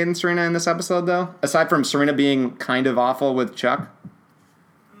about Nate and Serena in this episode, though? Aside from Serena being kind of awful with Chuck?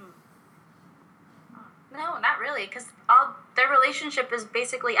 No, not really, because all their relationship is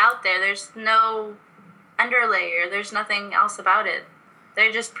basically out there. There's no underlayer. There's nothing else about it.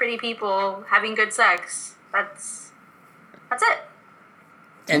 They're just pretty people having good sex. That's it.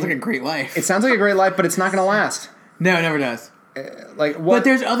 Sounds like a great life. It sounds like a great life, but it's not going to last. No, it never does. Like what? But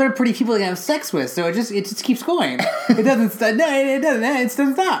there's other pretty people to have sex with, so it just keeps going. It doesn't stop. No, it doesn't. It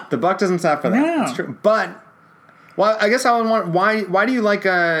doesn't stop. The buck doesn't stop for that. No. It's true. But well, I guess I would want. Why do you like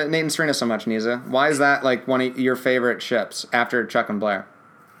Nate and Serena so much, Niza? Why is that like one of your favorite ships after Chuck and Blair?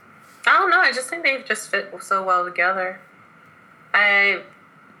 I don't know. I just think they just fit so well together. I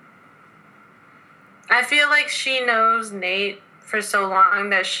feel like she knows Nate for so long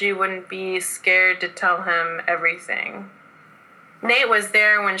that she wouldn't be scared to tell him everything. Nate was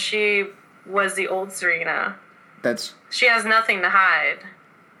there when she was the old Serena. She has nothing to hide.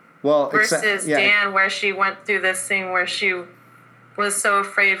 Well, versus Dan, where she went through this thing where she was so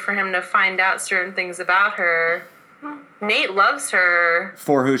afraid for him to find out certain things about her. Nate loves her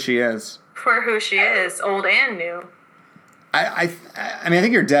for who she is. Old and new. I mean, I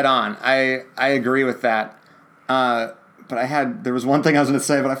think you're dead on. I agree with that. But there was one thing I was going to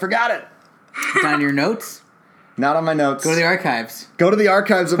say, but I forgot it. It's on your notes? Not on my notes. Go to the archives. Go to the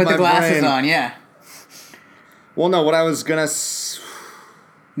archives of my brain. Put the glasses on, yeah. Well, no, what I was going to...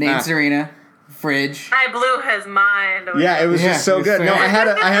 Nate Serena. Fridge. I blew his mind. Yeah, it was just so good. No, I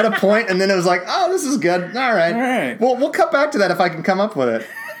had a point, and then it was like, oh, this is good. All right. Well, we'll cut back to that if I can come up with it.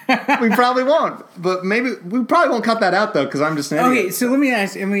 We probably won't, but maybe we probably won't cut that out though because I'm just an idiot. Okay, so let me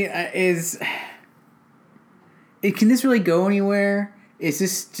ask: can this really go anywhere? Is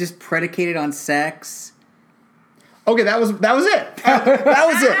this just predicated on sex? Okay, that was it. That was it.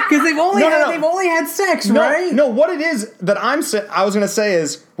 Because they've only had sex, right? No, what it is that I was going to say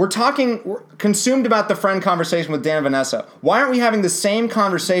is we're consumed about the friend conversation with Dan and Vanessa. Why aren't we having the same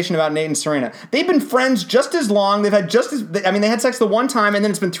conversation about Nate and Serena? They've been friends just as long. They've had they had sex the one time, and then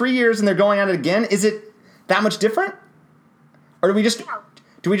it's been 3 years, and they're going at it again. Is it that much different, or do we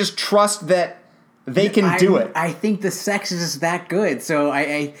just trust that they can do it? I think the sex is just that good. So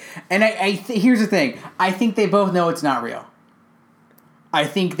here's the thing. I think they both know it's not real. I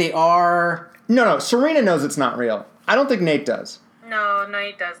think they are. No. Serena knows it's not real. I don't think Nate does. No,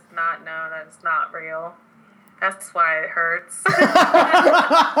 Nate does not know that it's not real. That's why it hurts.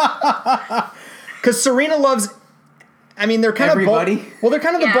 Because Serena loves. I mean, they're kind everybody. Of they're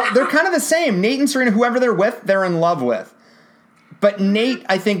kind of they're kind of the same. Nate and Serena, whoever they're with, they're in love with. But Nate,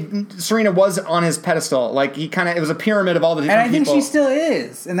 I think Serena was on his pedestal. Like it was a pyramid of all the different people. And I think she still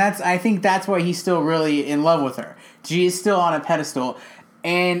is. And I think that's why he's still really in love with her. She is still on a pedestal.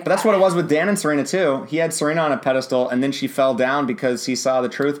 But that's what it was with Dan and Serena too. He had Serena on a pedestal and then she fell down because he saw the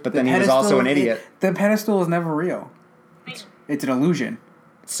truth, but then he was also an idiot. The pedestal is never real. It's an illusion.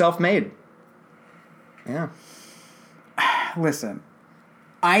 It's self-made. Yeah. Listen,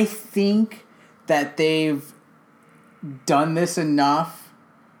 I think that they've done this enough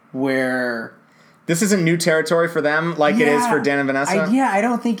where this isn't new territory for them like it is for Dan and Vanessa. I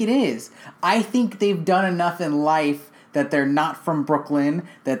don't think it is. I think they've done enough in life that they're not from Brooklyn,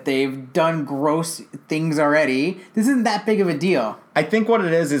 that they've done gross things already. This isn't that big of a deal. I think what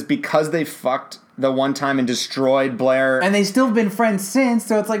it is because they fucked the one time and destroyed Blair. And they've still been friends since,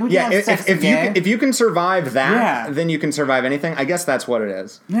 so it's like we can have sex again. If you can survive that, then you can survive anything. I guess that's what it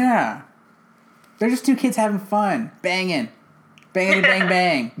is. Yeah. They're just two kids having fun. Banging. Bangity bang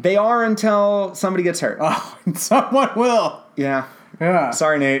bang. They are until somebody gets hurt. Oh, someone will. Yeah. Yeah.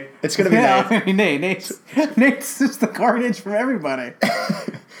 Sorry, Nate. It's going to be Nate. Nate's just the carnage from everybody.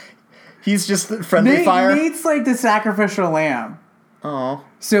 He's just the friendly fire. Nate's like the sacrificial lamb. Oh.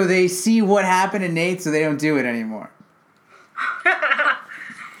 So they see what happened to Nate, so they don't do it anymore.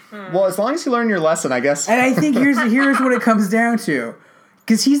 Well, as long as you learn your lesson, I guess. And I think here's what it comes down to.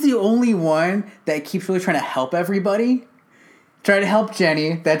 Because he's the only one that keeps really trying to help everybody. Tried to help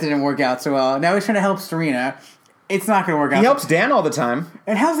Jenny. That didn't work out so well. Now he's trying to help Serena. It's not going to work out. He helps Dan all the time.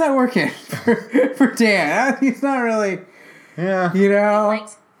 And how's that working for Dan? He's not really... Yeah. You know?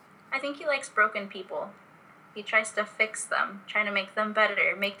 I think he likes broken people. He tries to fix them, trying to make them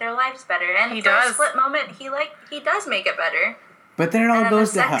better, make their lives better. And for a split moment, he does make it better. But then it all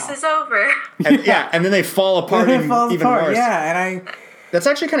goes to hell. Sex is over. And then they fall apart even worse. Yeah, and That's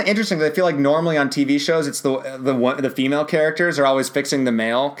actually kind of interesting because I feel like normally on TV shows, it's the female characters are always fixing the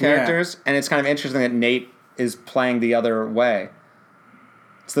male characters, and it's kind of interesting that Nate is playing the other way.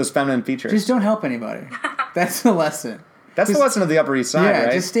 It's those feminine features. Just don't help anybody. That's the lesson. That's the lesson of the Upper East Side,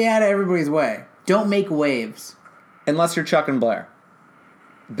 right? Just stay out of everybody's way. Don't make waves. Unless you're Chuck and Blair.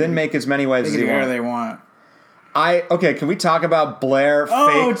 Then make as many waves as you want. They want. Okay, can we talk about Blair?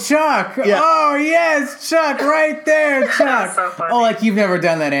 Oh, Chuck! Yeah. Oh, yes, Chuck, right there, Chuck. So funny. Oh, like you've never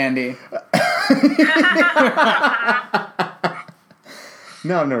done that, Andy.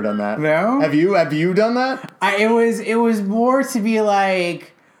 No, I've never done that. No? Have you done that? It was more to be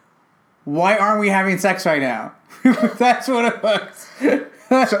like, why aren't we having sex right now? That's what it was.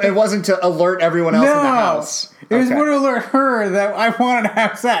 So it wasn't to alert everyone else in the house. It was more to alert her that I wanted to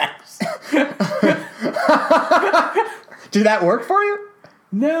have sex. Did that work for you?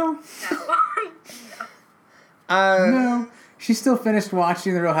 No. No. She still finished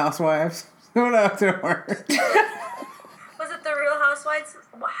watching The Real Housewives. So no, it didn't work. Was it The Real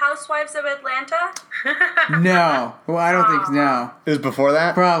Housewives of Atlanta? No. Well, I don't think no. It was before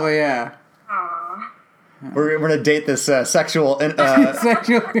that. Probably yeah. Aw. We're gonna date this sexual.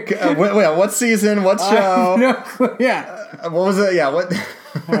 Sexual. Wait, what season? What show? No. Yeah. What was it? Yeah. What?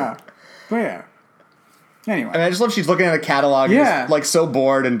 Yeah. But yeah. Anyway. I mean, I just love she's looking at a catalog. And Yeah. just, like so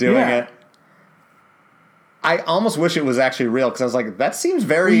bored and doing Yeah. it. I almost wish it was actually real because I was like, that seems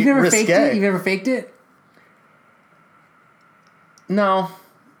very You've never risque. faked it? You've never faked it? No.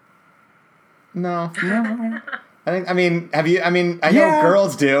 No. I mean, have you? I mean, I know Yeah.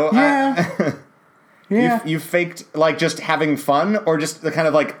 girls do. Yeah. Yeah. You faked like just having fun, or just the kind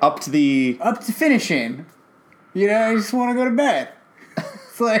of like up to the. Up to finishing. You know, I just want to go to bed.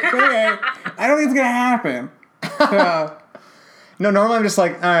 It's like, okay, I don't think it's gonna happen. So, No, normally I'm just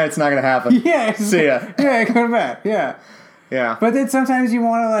like, all right, it's not gonna happen. yeah. See ya. Yeah, go to bed. Yeah. Yeah. But then sometimes you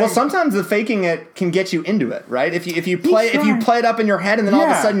want to like. Well, sometimes the faking it can get you into it, right? If you play it up in your head, and then all of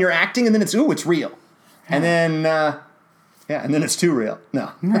a Yeah. sudden you're acting, and then it's real, and then and then it's too real.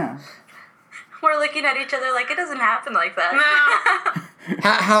 No. Yeah. We're looking at each other like it doesn't happen like that.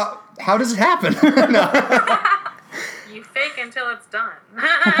 No. How does it happen? No. You fake until it's done.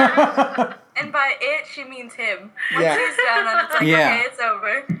 And by it, she means him. Once Yeah. he's done, then it's like, Yeah. okay, it's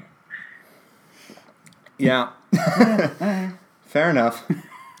over. Yeah. Fair enough.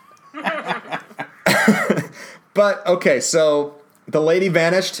 But okay, so the lady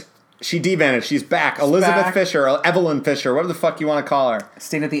vanished. She devanished. She's back. Elizabeth back. Fisher, or Evelyn Fisher, whatever the fuck you want to call her.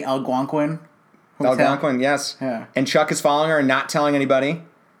 Staying at the Algonquin Hotel. Algonquin, yes. Yeah. And Chuck is following her and not telling anybody.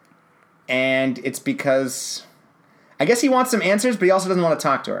 And it's because I guess he wants some answers, but he also doesn't want to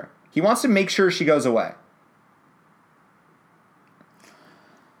talk to her. He wants to make sure she goes away.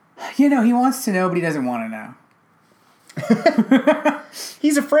 You know, he wants to know, but he doesn't want to know.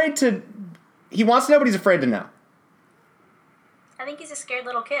 He's afraid to. He wants to know, but he's afraid to know. I think he's a scared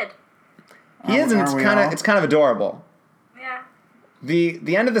little kid. He is, and Aren't we all? it's kind of adorable. Yeah.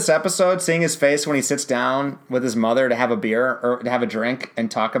 The end of this episode, seeing his face when he sits down with his mother to have a beer or to have a drink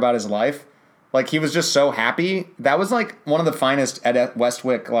and talk about his life, like he was just so happy. That was like one of the finest Ed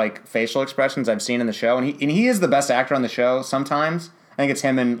Westwick like facial expressions I've seen in the show, and he is the best actor on the show. Sometimes I think it's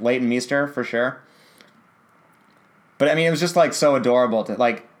him and Leighton Meester for sure. But I mean, it was just like so adorable to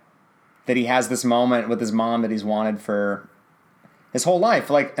like that he has this moment with his mom that he's wanted for his whole life.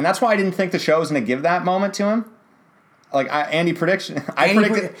 Like, and that's why I didn't think the show was going to give that moment to him. Like I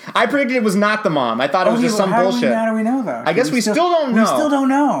predicted it was not the mom. I thought it was just some bullshit. How do we know though? I guess we still don't know. We still don't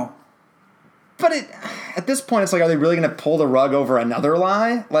know. But at this point, it's like, are they really going to pull the rug over another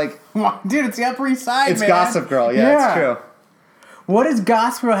lie? Like, Dude, it's the Upper East Side, it's man. Gossip Girl. Yeah, it's true. What does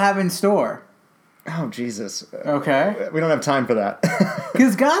Gossip Girl have in store? Oh, Jesus. Okay. We don't have time for that.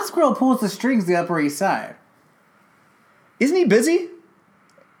 Because Gossip Girl pulls the strings the Upper East Side. Isn't he busy?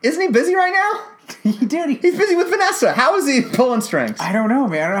 Isn't he busy right now? Dude, He's busy with Vanessa. How is he pulling strings? I don't know,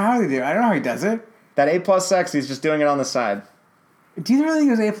 man. I don't know how they do it. I don't know how he does it. That A+ sex, he's just doing it on the side. Do you really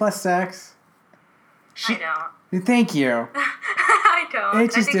think it was A+ sex? She, I don't. Thank you. I don't. It I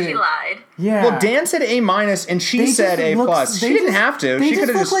just think she didn't- lied. Yeah. well, Dan said A- and she They said just A+. look- She they didn't just- have to. They She could just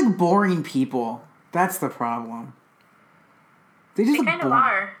have look just... like boring people. That's the problem. They just They look kind of boring.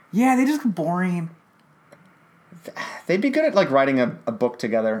 are. Yeah, they just look boring. They'd be good at like writing a book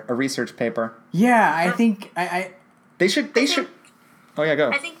together, a research paper. Yeah, I think I They should. Oh yeah,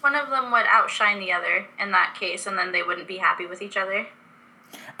 go. I think one of them would outshine the other in that case, and then they wouldn't be happy with each other.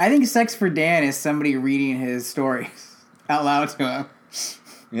 I think Sex for Dan is somebody reading his stories out loud to him.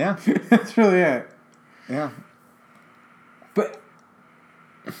 Yeah, That's really it. yeah. But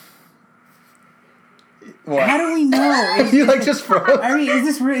What? how do we know? you like just froze? I mean, is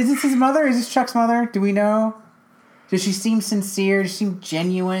this his mother? Is this Chuck's mother? Do we know? Does she seem sincere? Does she seem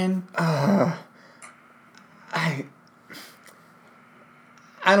genuine? I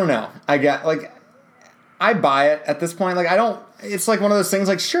don't know. I buy it at this point. Like I don't. It's like one of those things.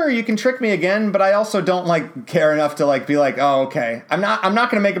 Like sure, you can trick me again, but I also don't like care enough to like be like, oh okay. I'm not going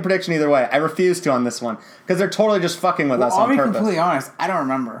to make a prediction either way. I refuse to on this one because they're totally just fucking with us I'll on be purpose. completely honest. I don't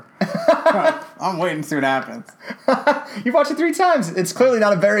remember. I'm waiting to see what happens. You've watched it 3 times. It's clearly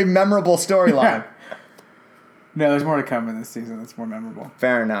not a very memorable storyline. No, there's more to come in this season that's more memorable.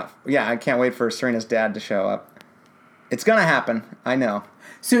 Fair enough. Yeah, I can't wait for Serena's dad to show up. It's gonna happen. I know.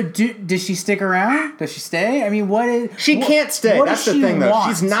 So, does she stick around? Does she stay? I mean, She can't stay. what That's does the she thing, though. want?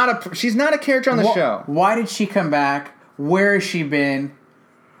 She's not a character on the show. Why did she come back? Where has she been?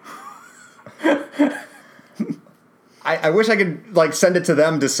 I wish I could like send it to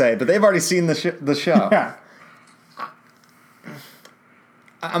them to say, but they've already seen the show. Yeah.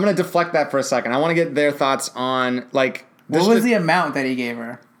 I'm gonna deflect that for a second. I want to get their thoughts on like What was the amount that he gave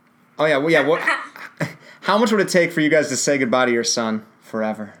her? Oh yeah, well yeah. What? How much would it take for you guys to say goodbye to your son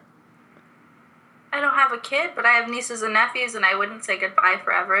forever? I don't have a kid, but I have nieces and nephews, and I wouldn't say goodbye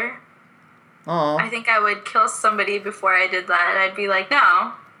forever. Oh. I think I would kill somebody before I did that. I'd be like,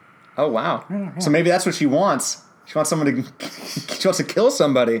 no. Oh wow. Yeah. So maybe that's what she wants. She wants someone to. She wants to kill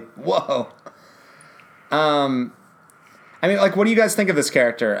somebody. Whoa. I mean, like, what do you guys think of this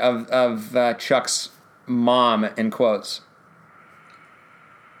character of Chuck's mom in quotes?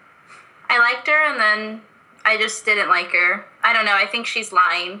 I liked her, and then I just didn't like her. I don't know. I think she's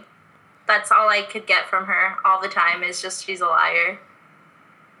lying. That's all I could get from her all the time is just she's a liar.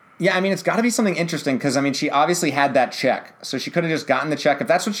 Yeah, I mean, it's got to be something interesting because, I mean, she obviously had that check. So she could have just gotten the check. If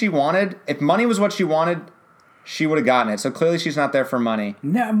that's what she wanted, if money was what she wanted, she would have gotten it. So clearly she's not there for money.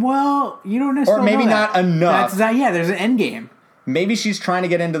 No, well, you don't necessarily Or maybe know that. not enough. There's an end game. Maybe she's trying to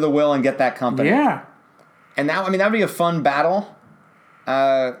get into the will and get that company. Yeah. And that, I mean, that would be a fun battle.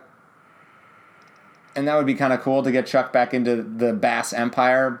 And that would be kind of cool to get Chuck back into the Bass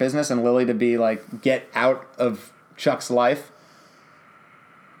Empire business and Lily to be like, get out of Chuck's life.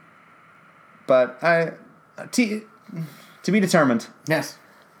 But to be determined. Yes.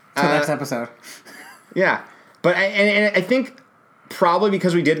 So next episode. Yeah. But and I think probably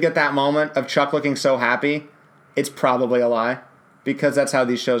because we did get that moment of Chuck looking so happy, it's probably a lie. Because that's how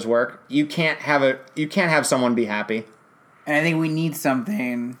these shows work. You can't have someone be happy. And I think we need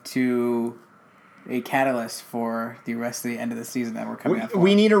something to a catalyst for the rest of the end of the season that we're coming up for.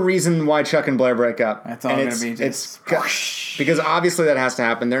 We need a reason why Chuck and Blair break up. That's all going to be just because obviously that has to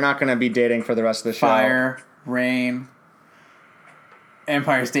happen. They're not going to be dating for the rest of the show. Fire, rain,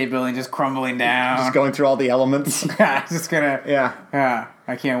 Empire State Building just crumbling down. Just going through all the elements. Yeah, it's just gonna. Yeah.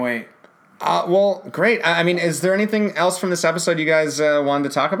 I can't wait. Well, great. I mean, is there anything else from this episode you guys wanted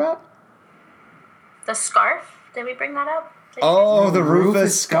to talk about? The scarf? Did we bring that up? Oh, the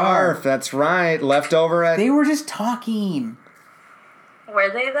Rufus scarf. That's right. Left over at... They were just talking. Were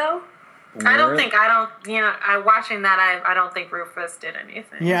they, though? Watching that, I don't think Rufus did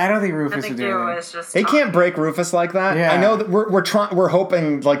anything. Yeah, I don't think Rufus I think would do it it. was just They talking. can't break Rufus like that. Yeah. I know that we're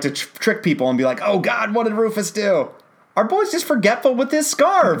hoping like to trick people and be like, oh God, what did Rufus do? Our boy's just forgetful with his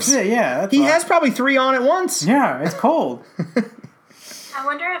scarves. Yeah, that's He all. has probably 3 on at once. Yeah, it's cold. I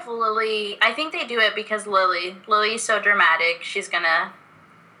wonder if Lily... I think they do it because Lily's so dramatic. She's gonna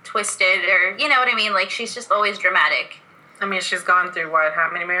twist it, or... You know what I mean? Like, she's just always dramatic. I mean, she's gone through, how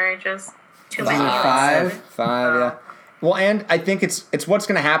many marriages? Too Is many. it like 5? 5, yeah. Well, and I think it's what's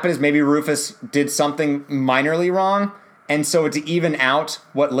going to happen is maybe Rufus did something minorly wrong, and so to even out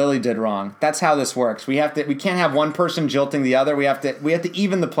what Lily did wrong. That's how this works. We can't have one person jilting the other. We have to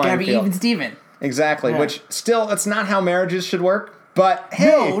even the playing Gotta be field. even Steven. Exactly. Yeah. Which still, that's not how marriages should work. But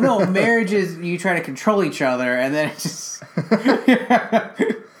hey, No, marriage is you try to control each other, and then it just...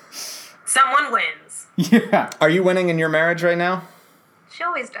 Someone wins. Yeah. Are you winning in your marriage right now? She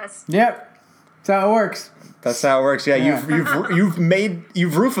always does. Yep. That's how it works. That's how it works. Yeah, Yeah. you've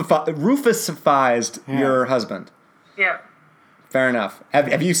Rufusifized Yeah. your husband. Yeah. Fair enough.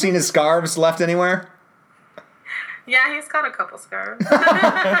 Have you seen his scarves left anywhere? Yeah, he's got a couple scarves.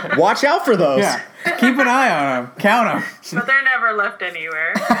 Watch out for those. Yeah. Keep an eye on them. Count them. But they're never left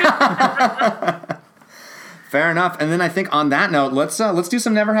anywhere. Fair enough. And then I think on that note, let's do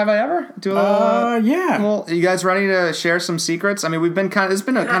some Never Have I Ever. Do a yeah. Well, you guys ready to share some secrets? I mean, it's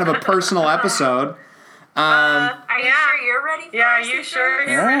been a kind of a personal episode. Are you sure you're ready for Yeah, our are you sure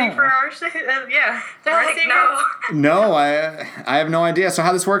secrets? you're ready for our yeah. They're our like, secrets? no. No, I have no idea. So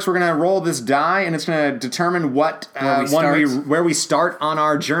how this works? We're gonna roll this die, and it's gonna determine what where we start on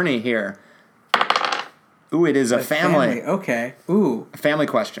our journey here. Ooh, it is a family. Okay. Ooh. A family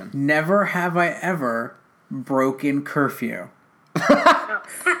question. Never have I ever broken curfew.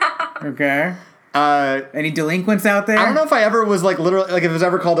 Okay. Any delinquents out there? I don't know if I ever was like literally like if it was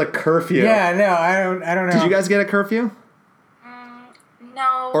ever called a curfew. Yeah, no, I don't know. Did you guys get a curfew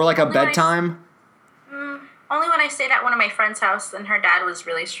No. or like a Only when I- bedtime? Only when I stayed at one of my friend's house, and her dad was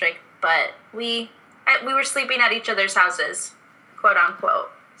really strict. But we were sleeping at each other's houses, quote unquote.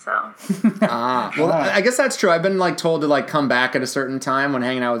 So Well, I guess that's true. I've been like told to like come back at a certain time when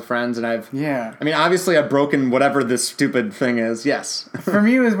hanging out with friends, and Yeah. I mean, obviously, I've broken whatever this stupid thing is. Yes. For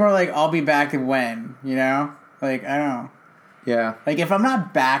me, it was more like I'll be back when, you know? Like, I don't know. Yeah. Like, if I'm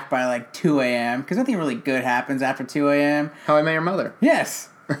not back by like 2 a.m., because nothing really good happens after 2 a.m. How I Met Your Mother. Yes.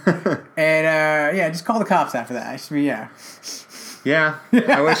 And, just call the cops after that. I should be, yeah. Yeah.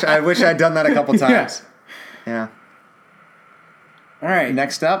 I wish I'd done that a couple times. Yeah. All right.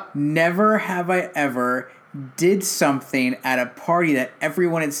 Next up. Never have I ever did something at a party that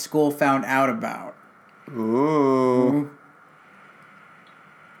everyone at school found out about. Ooh.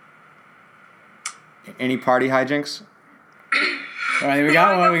 Any party hijinks? All right, we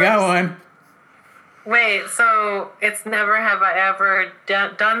got one. We got one. Wait, so it's never have I ever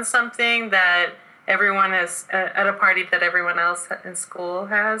done something that everyone has at a party that everyone else in school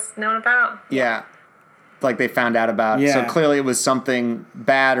has known about? Yeah. Like they found out about. Yeah. So clearly it was something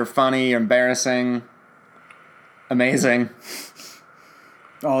bad or funny or embarrassing. Amazing.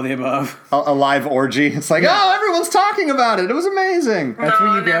 All the above. A live orgy. It's like, oh, everyone's talking about it. It was amazing. That's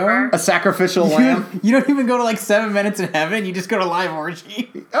where you never. A sacrificial lamb. You don't even go to like 7 minutes in heaven. You just go to live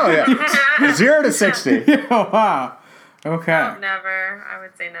orgy. Oh, yeah. 0 to 60. Oh, wow. Okay. No, never. I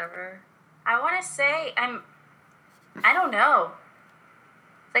would say never. I want to say I don't know.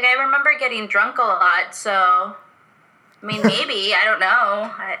 Like, I remember getting drunk a lot, so, I mean, maybe, I don't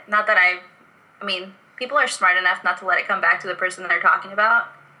know. I mean, people are smart enough not to let it come back to the person they're talking about.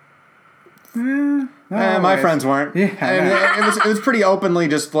 My friends weren't. Yeah. I mean, it was pretty openly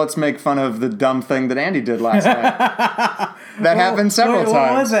just let's make fun of the dumb thing that Andy did last night. That happened several times.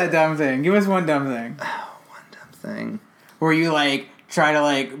 What was that dumb thing? Give us one dumb thing. One dumb thing. Where you, like, try to,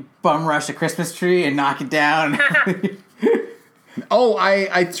 like, bum rush a Christmas tree and knock it down. Oh,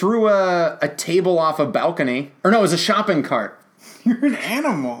 I threw a table off a balcony. Or no, it was a shopping cart. You're an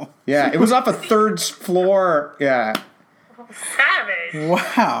animal. Yeah, it was off a third floor. Yeah. Savage.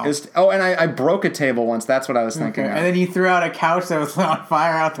 Wow. And I broke a table once. That's what I was thinking Okay. of. And then you threw out a couch that was on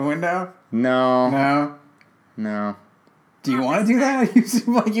fire out the window? No. No? Do you want to do that? You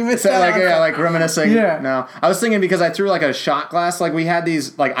seem like you missed So, out. like reminiscing. Yeah. No. I was thinking because I threw like a shot glass. Like we had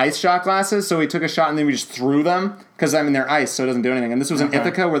these like ice shot glasses. So we took a shot and then we just threw them. Because I mean they're ice so it doesn't do anything. And this was in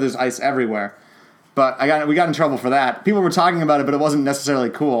Ithaca where there's ice everywhere. But we got in trouble for that. People were talking about it, but it wasn't necessarily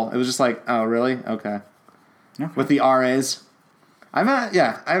cool. It was just like, oh really? Okay. With the RAs. I've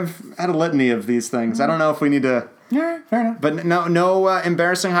had a litany of these things. I don't know if we need to. Yeah, fair enough. But no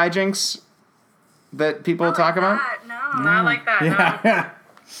embarrassing hijinks that people Not talk like about. that, no. Not like that, Yeah.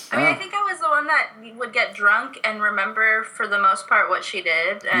 I mean, I think I was the one that would get drunk and remember for the most part what she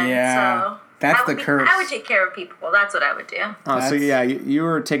did. And Yeah. so That's the curse. I would take care of people. That's what I would do. Oh, so That's- yeah, you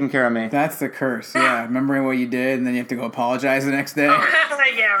were taking care of me. That's the curse. Yeah, remembering what you did, and then you have to go apologize the next day.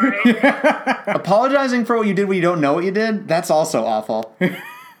 Yeah, right. Apologizing for what you did when you don't know what you did, that's also awful.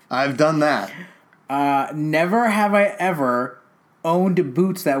 I've done that. Never have I ever owned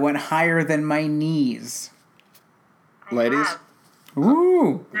boots that went higher than my knees. I Ladies? have.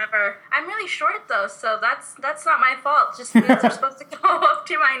 Ooh. Never. I'm really short though, so that's not my fault. Just boots are supposed to go up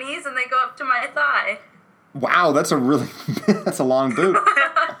to my knees and they go up to my thigh. Wow, that's a long boot.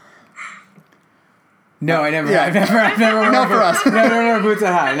 No, I never. Yeah. I've never worn Not for us. never worn boots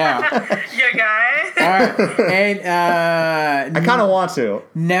that high. No. You guys. All right. And I kind of want to.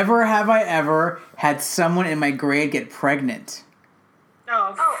 never have I ever had someone in my grade get pregnant.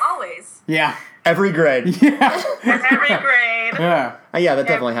 Oh, Always. Yeah. Every grade. Yeah. every grade. Yeah. Yeah, that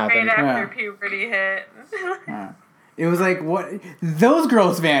definitely Right happened. after Yeah. puberty hit. It was like what? Those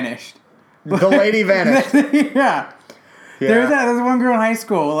girls vanished. The lady vanished. Yeah. There was one girl in high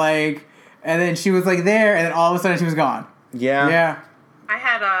school, like, and then she was like there, and then all of a sudden she was gone. Yeah. Yeah. I've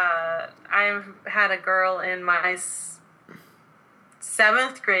had a girl in my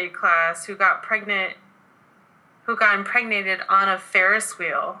 7th grade class who got impregnated on a Ferris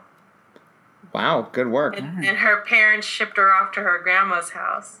wheel. Wow, good work. And her parents shipped her off to her grandma's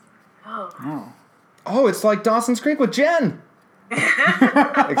house. Oh. Oh. Oh, it's like Dawson's Creek with Jen.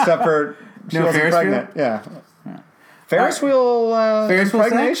 Except for she No wasn't Ferris pregnant. Yeah. Ferris wheel Ferris wheel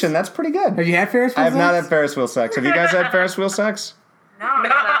impregnation. sex? That's pretty good. Have you had Ferris wheel I have not sex? had Ferris wheel sex. Have you guys had Ferris wheel sex? No,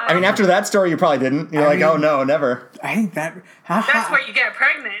 not I mean, after that story, you probably didn't. You're I like, mean- oh no, never. I think that. That's where you get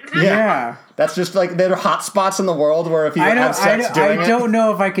pregnant. Yeah. That's just like there are hot spots in the world where if you have sex doing I it, don't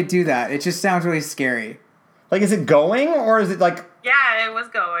know if I could do that. It just sounds really scary. like, is it going or is it like? Yeah, it was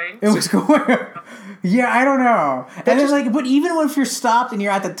going. It was going. Yeah, I don't know. And then like, but even if you're stopped and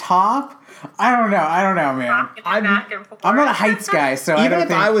you're at the top, I don't know, man. Rocking back and forth. I'm not a heights guy, so I Even don't if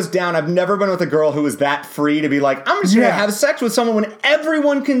think. I was down, I've never been with a girl who was that free to be like, I'm just gonna Yeah. have sex with someone when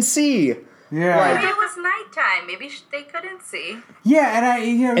everyone can see. Yeah. Maybe it was nighttime. Maybe they couldn't see. Yeah, and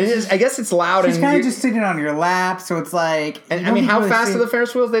And it is, I guess it's loud she's and. kind you- of just sitting on your lap, so it's like. and you I mean, don't how really fast see- are the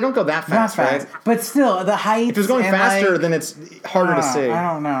Ferris wheels? They don't go that Not fast, fast, right? but still the height. If it was going faster, then it's harder to see.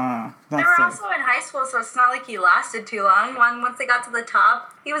 I don't know. They Not were safe. also in high school, so it's not like he lasted too long. Once they got to the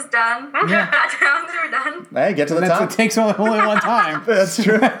top, he was done. Yeah. Got down, they were done. Hey, get to the That's top. what takes only one time. That's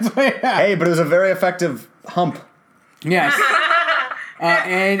true. Yeah. Hey, but it was a very effective hump. Yes.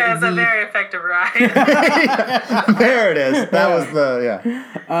 And It was a the, very effective ride. There it is. That was the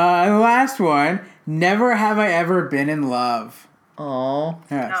the last one. Never have I ever been in love. Aw.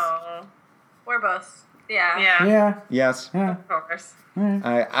 Yes. No. We're both. Yeah. Yeah. Yeah. Yes. Yeah. Of course.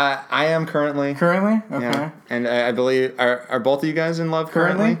 I am currently. Currently? Okay. Yeah. And I believe are both of you guys in love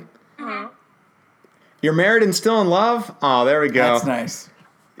currently? Mm-hmm. You're married and still in love? Oh, there we go. That's nice.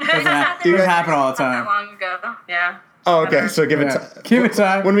 Doesn't happen all the Not that time. long ago. Yeah. Oh, okay. So give it Yeah. time. Give it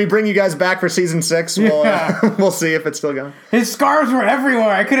time. When we bring you guys back for season 6, we'll Yeah. we'll see if it's still going. His scars were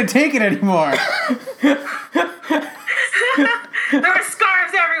everywhere. I couldn't take it anymore. There were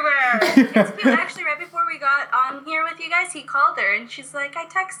scarves everywhere. Actually, right before we got on here with you guys, he called her and she's like, I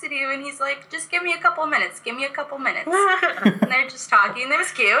texted you, and he's like, just give me a couple minutes. Give me a couple minutes. And they're just talking. It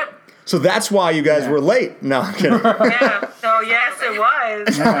was cute. So that's why you guys were late. No, I'm kidding. Yeah. So yes, it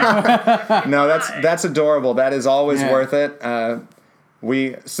was. No, that's adorable. That is always Yeah. worth it.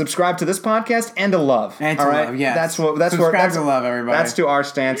 We subscribe to this podcast and to love. And to all right? love, yes. That's Subscribe to love, everybody. That's to our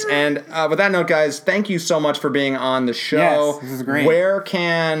stance. And with that note, guys, thank you so much for being on the show. Yes, this is great. Where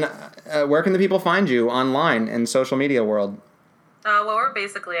can the people find you online in social media world? Well, we're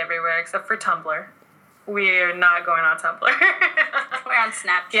basically everywhere except for Tumblr. We're not going on Tumblr. We're on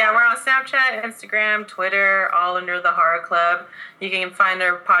Snapchat. Yeah, we're on Snapchat, Instagram, Twitter, all under the Horror Club. You can find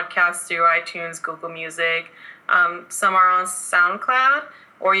our podcasts through iTunes, Google Music. Some are on SoundCloud,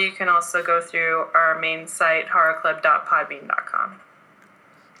 or you can also go through our main site, horrorclub.podbean.com.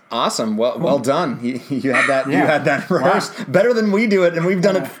 Awesome. Well done. You had that. You Yeah. had that rehearsed better than we do it, and we've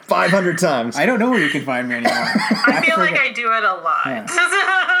done it 500 times. I don't know where you can find me anymore. I feel like I do it a lot. Yeah.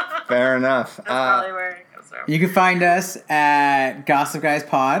 Fair enough. That's probably where it goes from. You can find us at Gossip Guys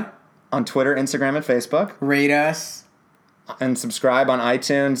Pod. On Twitter, Instagram, and Facebook, Rate us. and subscribe on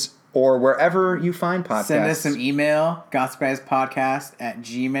iTunes or wherever you find podcasts. Send us some email,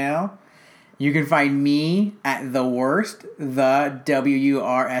 gossipguyspodcast@gmail.com. You can find me at The Worst, the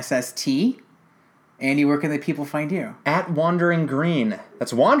WURSST. Andy, where can the people find you? At Wandering Green.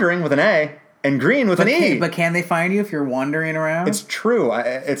 That's Wandering with an A and Green with an E. But can they find you if you're wandering around? It's true.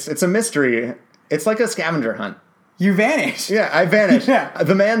 It's a mystery. It's like a scavenger hunt. You vanish. Yeah, I vanished. Yeah.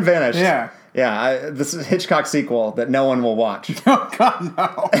 The man vanished. Yeah. Yeah, this is a Hitchcock sequel that no one will watch. Oh, God,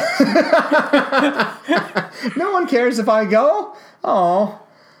 no. No one cares if I go. Oh,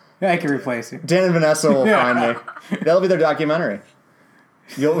 I can replace you. Dan and Vanessa will find me. That'll be their documentary.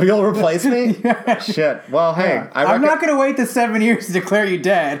 You'll replace me? Shit. Well, hey, I'm not going to wait the 7 years to declare you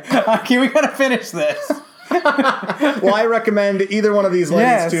dead. Okay, we got to finish this. Well, I recommend either one of these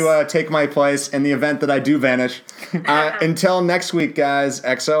ladies Yes. to take my place in the event that I do vanish. Until next week, guys.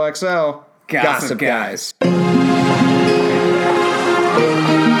 XOXO. Gossip Guys.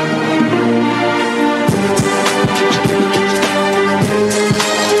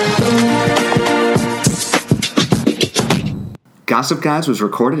 Gossip Guys was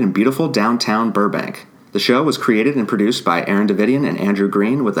recorded in beautiful downtown Burbank. The show was created and produced by Aaron Davidian and Andrew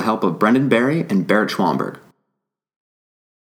Green with the help of Brendan Barry and Barrett Schwalmberg.